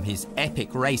cry from his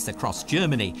epic race across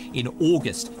Germany in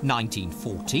August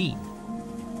 1914.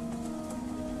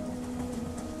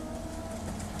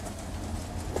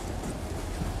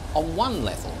 On one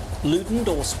level,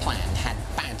 Ludendorff's plan had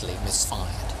badly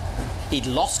misfired. He'd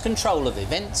lost control of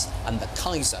events and the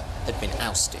Kaiser had been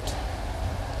ousted.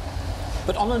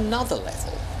 But on another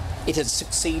level, it had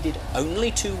succeeded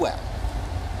only too well.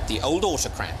 The old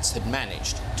autocrats had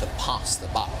managed to pass the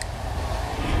buck.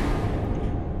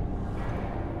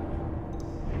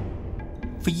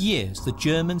 For years, the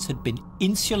Germans had been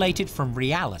insulated from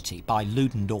reality by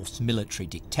Ludendorff's military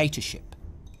dictatorship.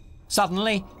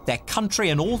 Suddenly, their country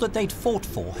and all that they'd fought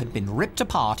for had been ripped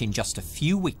apart in just a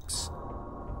few weeks.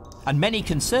 And many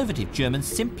conservative Germans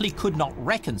simply could not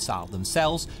reconcile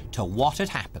themselves to what had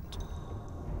happened.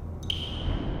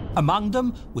 Among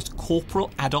them was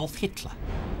Corporal Adolf Hitler,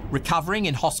 recovering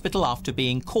in hospital after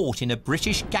being caught in a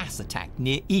British gas attack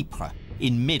near Ypres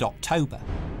in mid-October.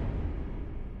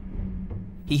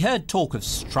 He heard talk of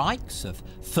strikes, of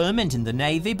ferment in the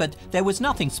Navy, but there was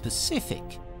nothing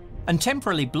specific. And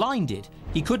temporarily blinded,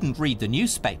 he couldn't read the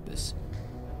newspapers.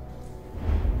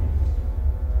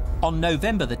 On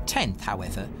November the 10th,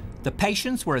 however, the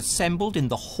patients were assembled in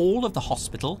the hall of the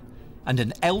hospital, and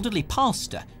an elderly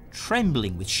pastor,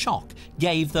 trembling with shock,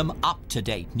 gave them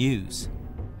up-to-date news.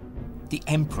 The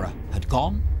Emperor had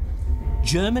gone,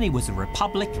 Germany was a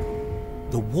republic,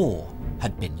 the war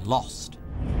had been lost.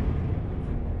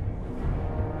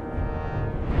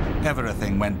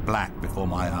 Everything went black before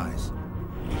my eyes.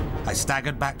 I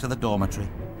staggered back to the dormitory,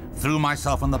 threw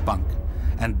myself on the bunk,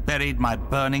 and buried my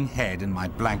burning head in my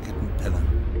blanket and pillow.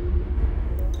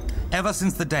 Ever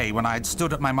since the day when I had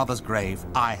stood at my mother's grave,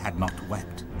 I had not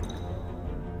wept.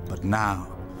 But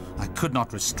now, I could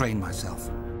not restrain myself.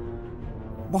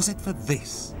 Was it for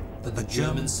this that the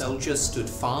German soldiers stood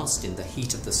fast in the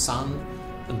heat of the sun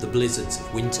and the blizzards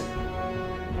of winter?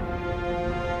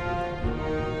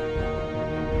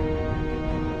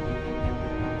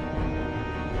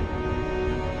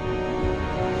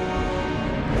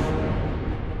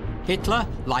 Hitler,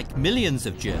 like millions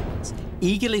of Germans,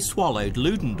 eagerly swallowed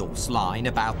Ludendorff's line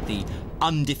about the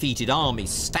undefeated army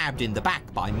stabbed in the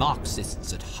back by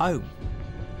Marxists at home.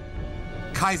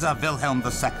 Kaiser Wilhelm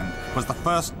II was the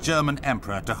first German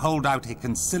emperor to hold out a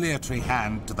conciliatory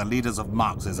hand to the leaders of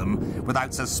Marxism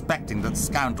without suspecting that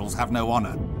scoundrels have no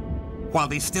honor. While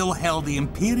they still held the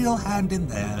imperial hand in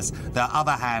theirs, their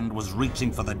other hand was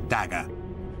reaching for the dagger.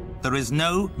 There is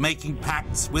no making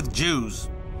pacts with Jews.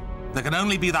 There can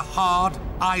only be the hard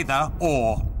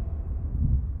either-or.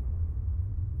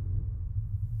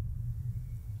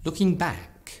 Looking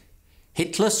back,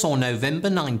 Hitler saw November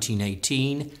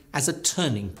 1918 as a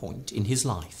turning point in his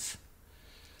life.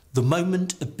 The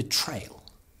moment of betrayal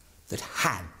that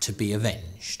had to be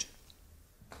avenged.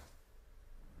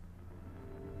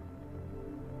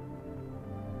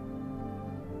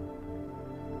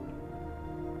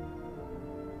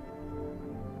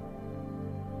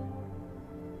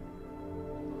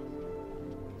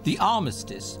 The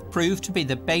armistice proved to be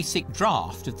the basic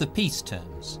draft of the peace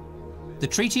terms. The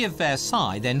Treaty of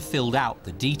Versailles then filled out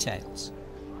the details.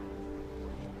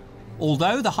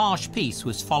 Although the harsh peace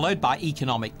was followed by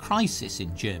economic crisis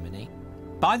in Germany,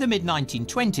 by the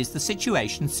mid-1920s the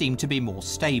situation seemed to be more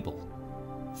stable.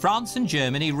 France and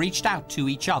Germany reached out to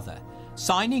each other,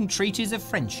 signing treaties of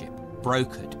friendship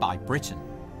brokered by Britain.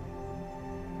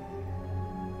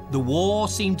 The war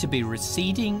seemed to be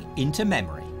receding into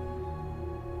memory.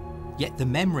 Yet the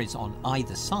memories on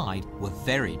either side were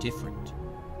very different.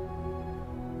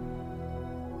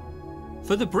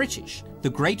 For the British, the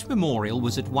Great Memorial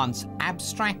was at once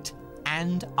abstract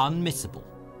and unmissable.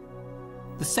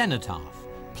 The cenotaph,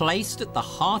 placed at the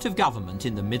heart of government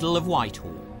in the middle of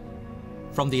Whitehall.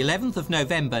 From the 11th of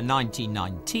November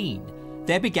 1919,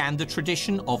 there began the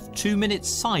tradition of 2 minutes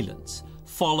silence,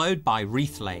 followed by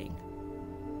wreath-laying.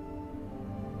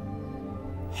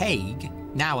 Haig,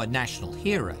 now a national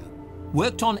hero,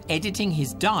 worked on editing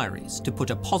his diaries to put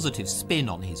a positive spin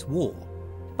on his war.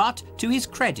 But to his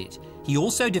credit, he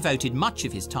also devoted much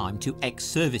of his time to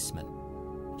ex-servicemen.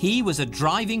 He was a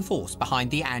driving force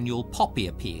behind the annual Poppy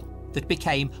Appeal that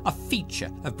became a feature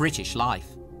of British life.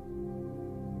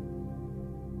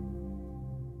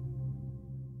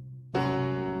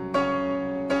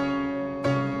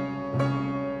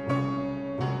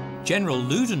 General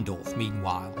Ludendorff,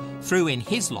 meanwhile, threw in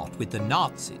his lot with the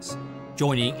Nazis,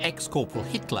 joining ex-Corporal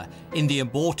Hitler in the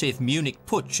abortive Munich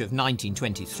Putsch of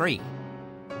 1923.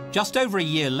 Just over a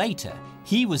year later,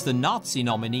 he was the Nazi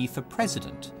nominee for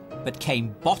president, but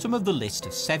came bottom of the list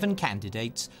of 7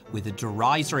 candidates with a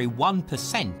derisory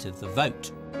 1% of the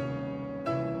vote.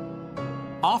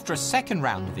 After a second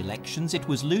round of elections, it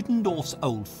was Ludendorff's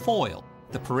old foil,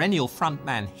 the perennial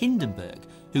frontman Hindenburg,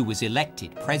 who was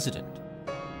elected president.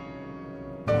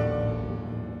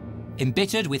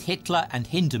 Embittered with Hitler and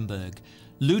Hindenburg,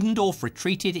 Ludendorff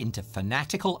retreated into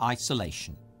fanatical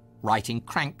isolation, writing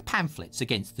crank pamphlets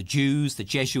against the Jews, the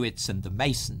Jesuits and the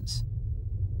Masons.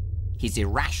 His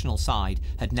irrational side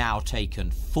had now taken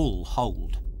full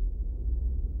hold.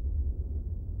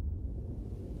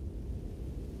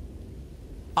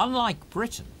 Unlike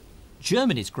Britain,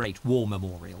 Germany's Great War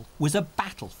Memorial was a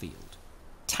battlefield.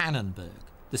 Tannenberg,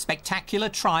 the spectacular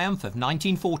triumph of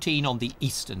 1914 on the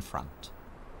Eastern Front.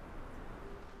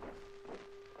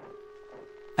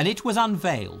 And it was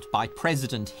unveiled by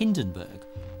President Hindenburg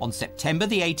on September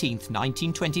the 18th,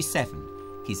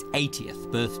 1927, his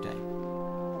 80th birthday.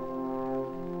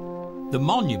 The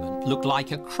monument looked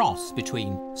like a cross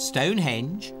between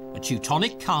Stonehenge, a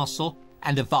Teutonic castle,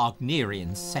 and a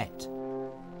Wagnerian set.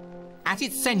 At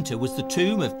its centre was the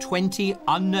tomb of 20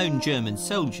 unknown German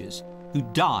soldiers who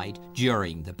died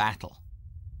during the battle.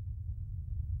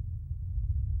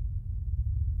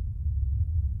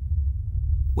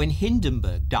 When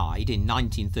Hindenburg died in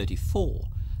 1934,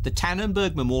 the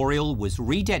Tannenberg Memorial was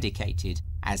rededicated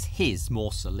as his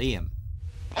mausoleum.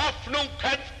 Hoffnung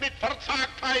kämpft mit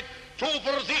Verzagtheit,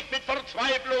 Zuversicht mit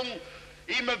Verzweiflung.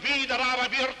 Immer wieder aber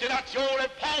wird die Nation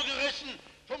emporgerissen.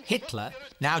 Hitler,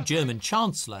 now German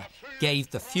Chancellor,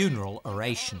 gave the funeral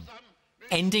oration,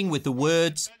 ending with the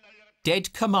words,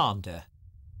 "Dead commander,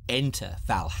 enter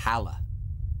Valhalla."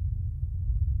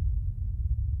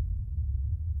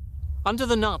 Under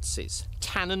the Nazis,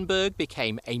 Tannenberg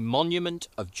became a monument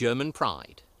of German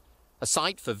pride, a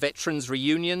site for veterans'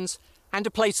 reunions and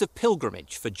a place of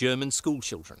pilgrimage for German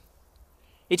schoolchildren.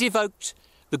 It evoked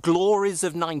the glories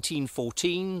of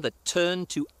 1914 that turned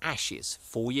to ashes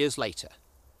 4 years later.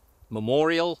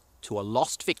 Memorial to a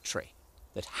lost victory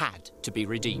that had to be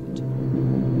redeemed.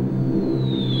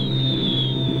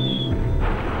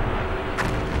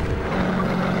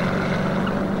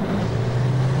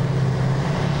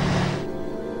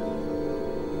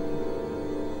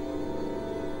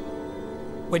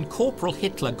 When Corporal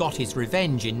Hitler got his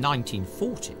revenge in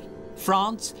 1940,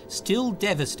 France, still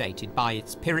devastated by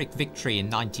its Pyrrhic victory in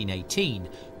 1918,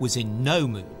 was in no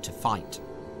mood to fight.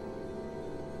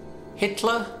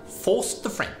 Hitler forced the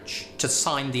French to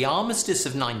sign the armistice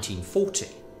of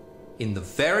 1940 in the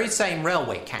very same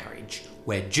railway carriage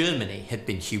where Germany had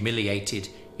been humiliated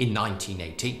in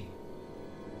 1918.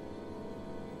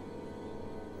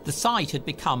 The site had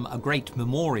become a great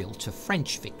memorial to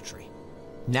French victory.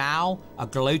 Now, a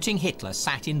gloating Hitler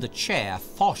sat in the chair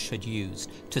Foch had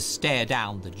used to stare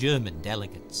down the German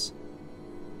delegates.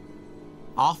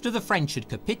 After the French had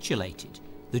capitulated,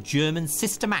 the Germans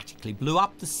systematically blew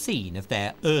up the scene of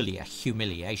their earlier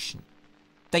humiliation.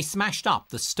 They smashed up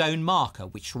the stone marker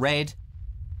which read,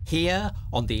 "Here,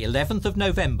 on the 11th of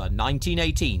November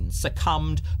 1918,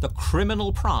 succumbed the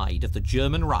criminal pride of the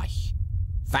German Reich,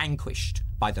 vanquished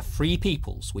by the free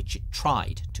peoples which it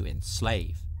tried to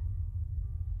enslave."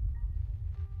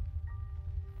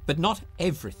 But not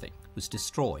everything was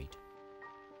destroyed.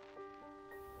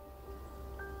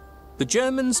 The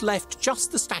Germans left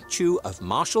just the statue of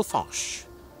Marshal Foch,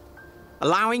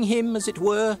 allowing him, as it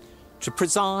were, to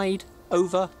preside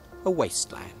over a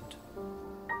wasteland.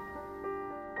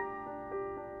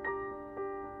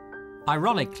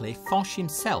 Ironically, Foch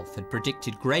himself had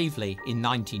predicted gravely in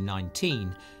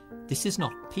 1919, "This is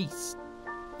not peace,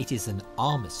 it is an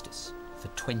armistice for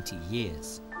 20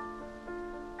 years.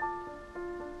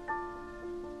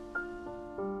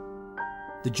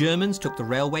 The Germans took the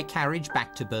railway carriage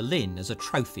back to Berlin as a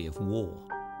trophy of war.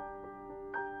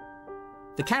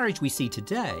 The carriage we see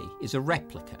today is a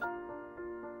replica.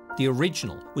 The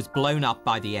original was blown up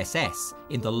by the SS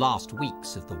in the last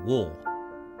weeks of the war.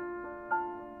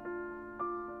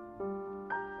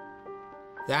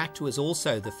 That was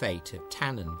also the fate of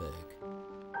Tannenberg.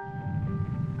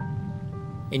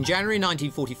 In January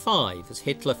 1945, as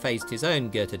Hitler faced his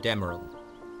own Goethe-Dämmerung,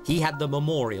 he had the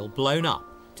memorial blown up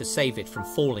to save it from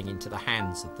falling into the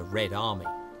hands of the Red Army.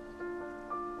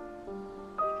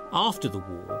 After the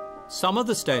war, some of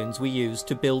the stones were used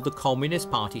to build the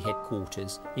Communist Party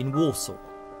headquarters in Warsaw.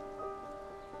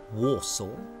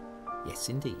 Warsaw? Yes,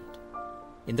 indeed.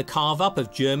 In the carve-up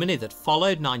of Germany that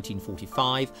followed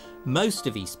 1945, most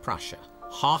of East Prussia,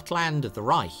 heartland of the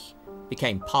Reich,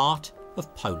 became part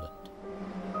of Poland.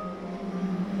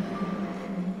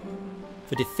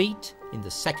 For defeat in the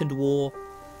Second War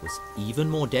was even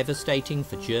more devastating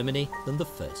for Germany than the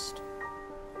first.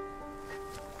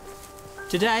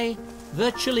 Today,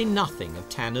 virtually nothing of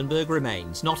Tannenberg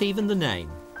remains, not even the name.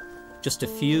 Just a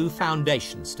few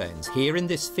foundation stones here in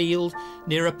this field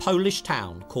near a Polish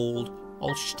town called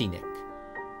Olsztynek.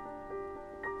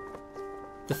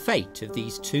 The fate of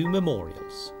these two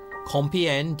memorials,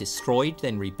 Compiègne destroyed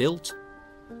then rebuilt,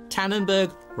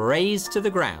 Tannenberg razed to the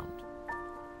ground,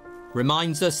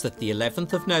 reminds us that the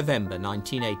 11th of November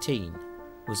 1918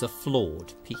 was a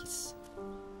flawed peace.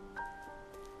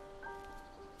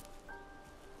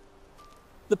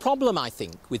 The problem, I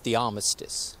think, with the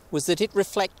armistice was that it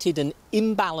reflected an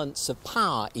imbalance of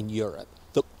power in Europe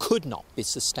that could not be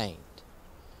sustained.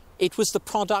 It was the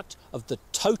product of the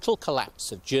total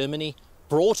collapse of Germany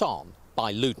brought on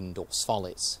by Ludendorff's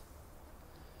follies.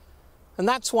 And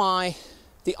that's why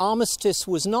the armistice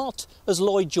was not, as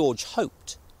Lloyd George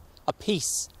hoped, a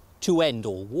peace to end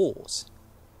all wars.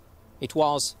 It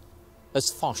was, as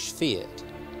Foch feared,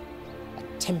 a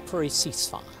temporary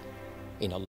ceasefire in a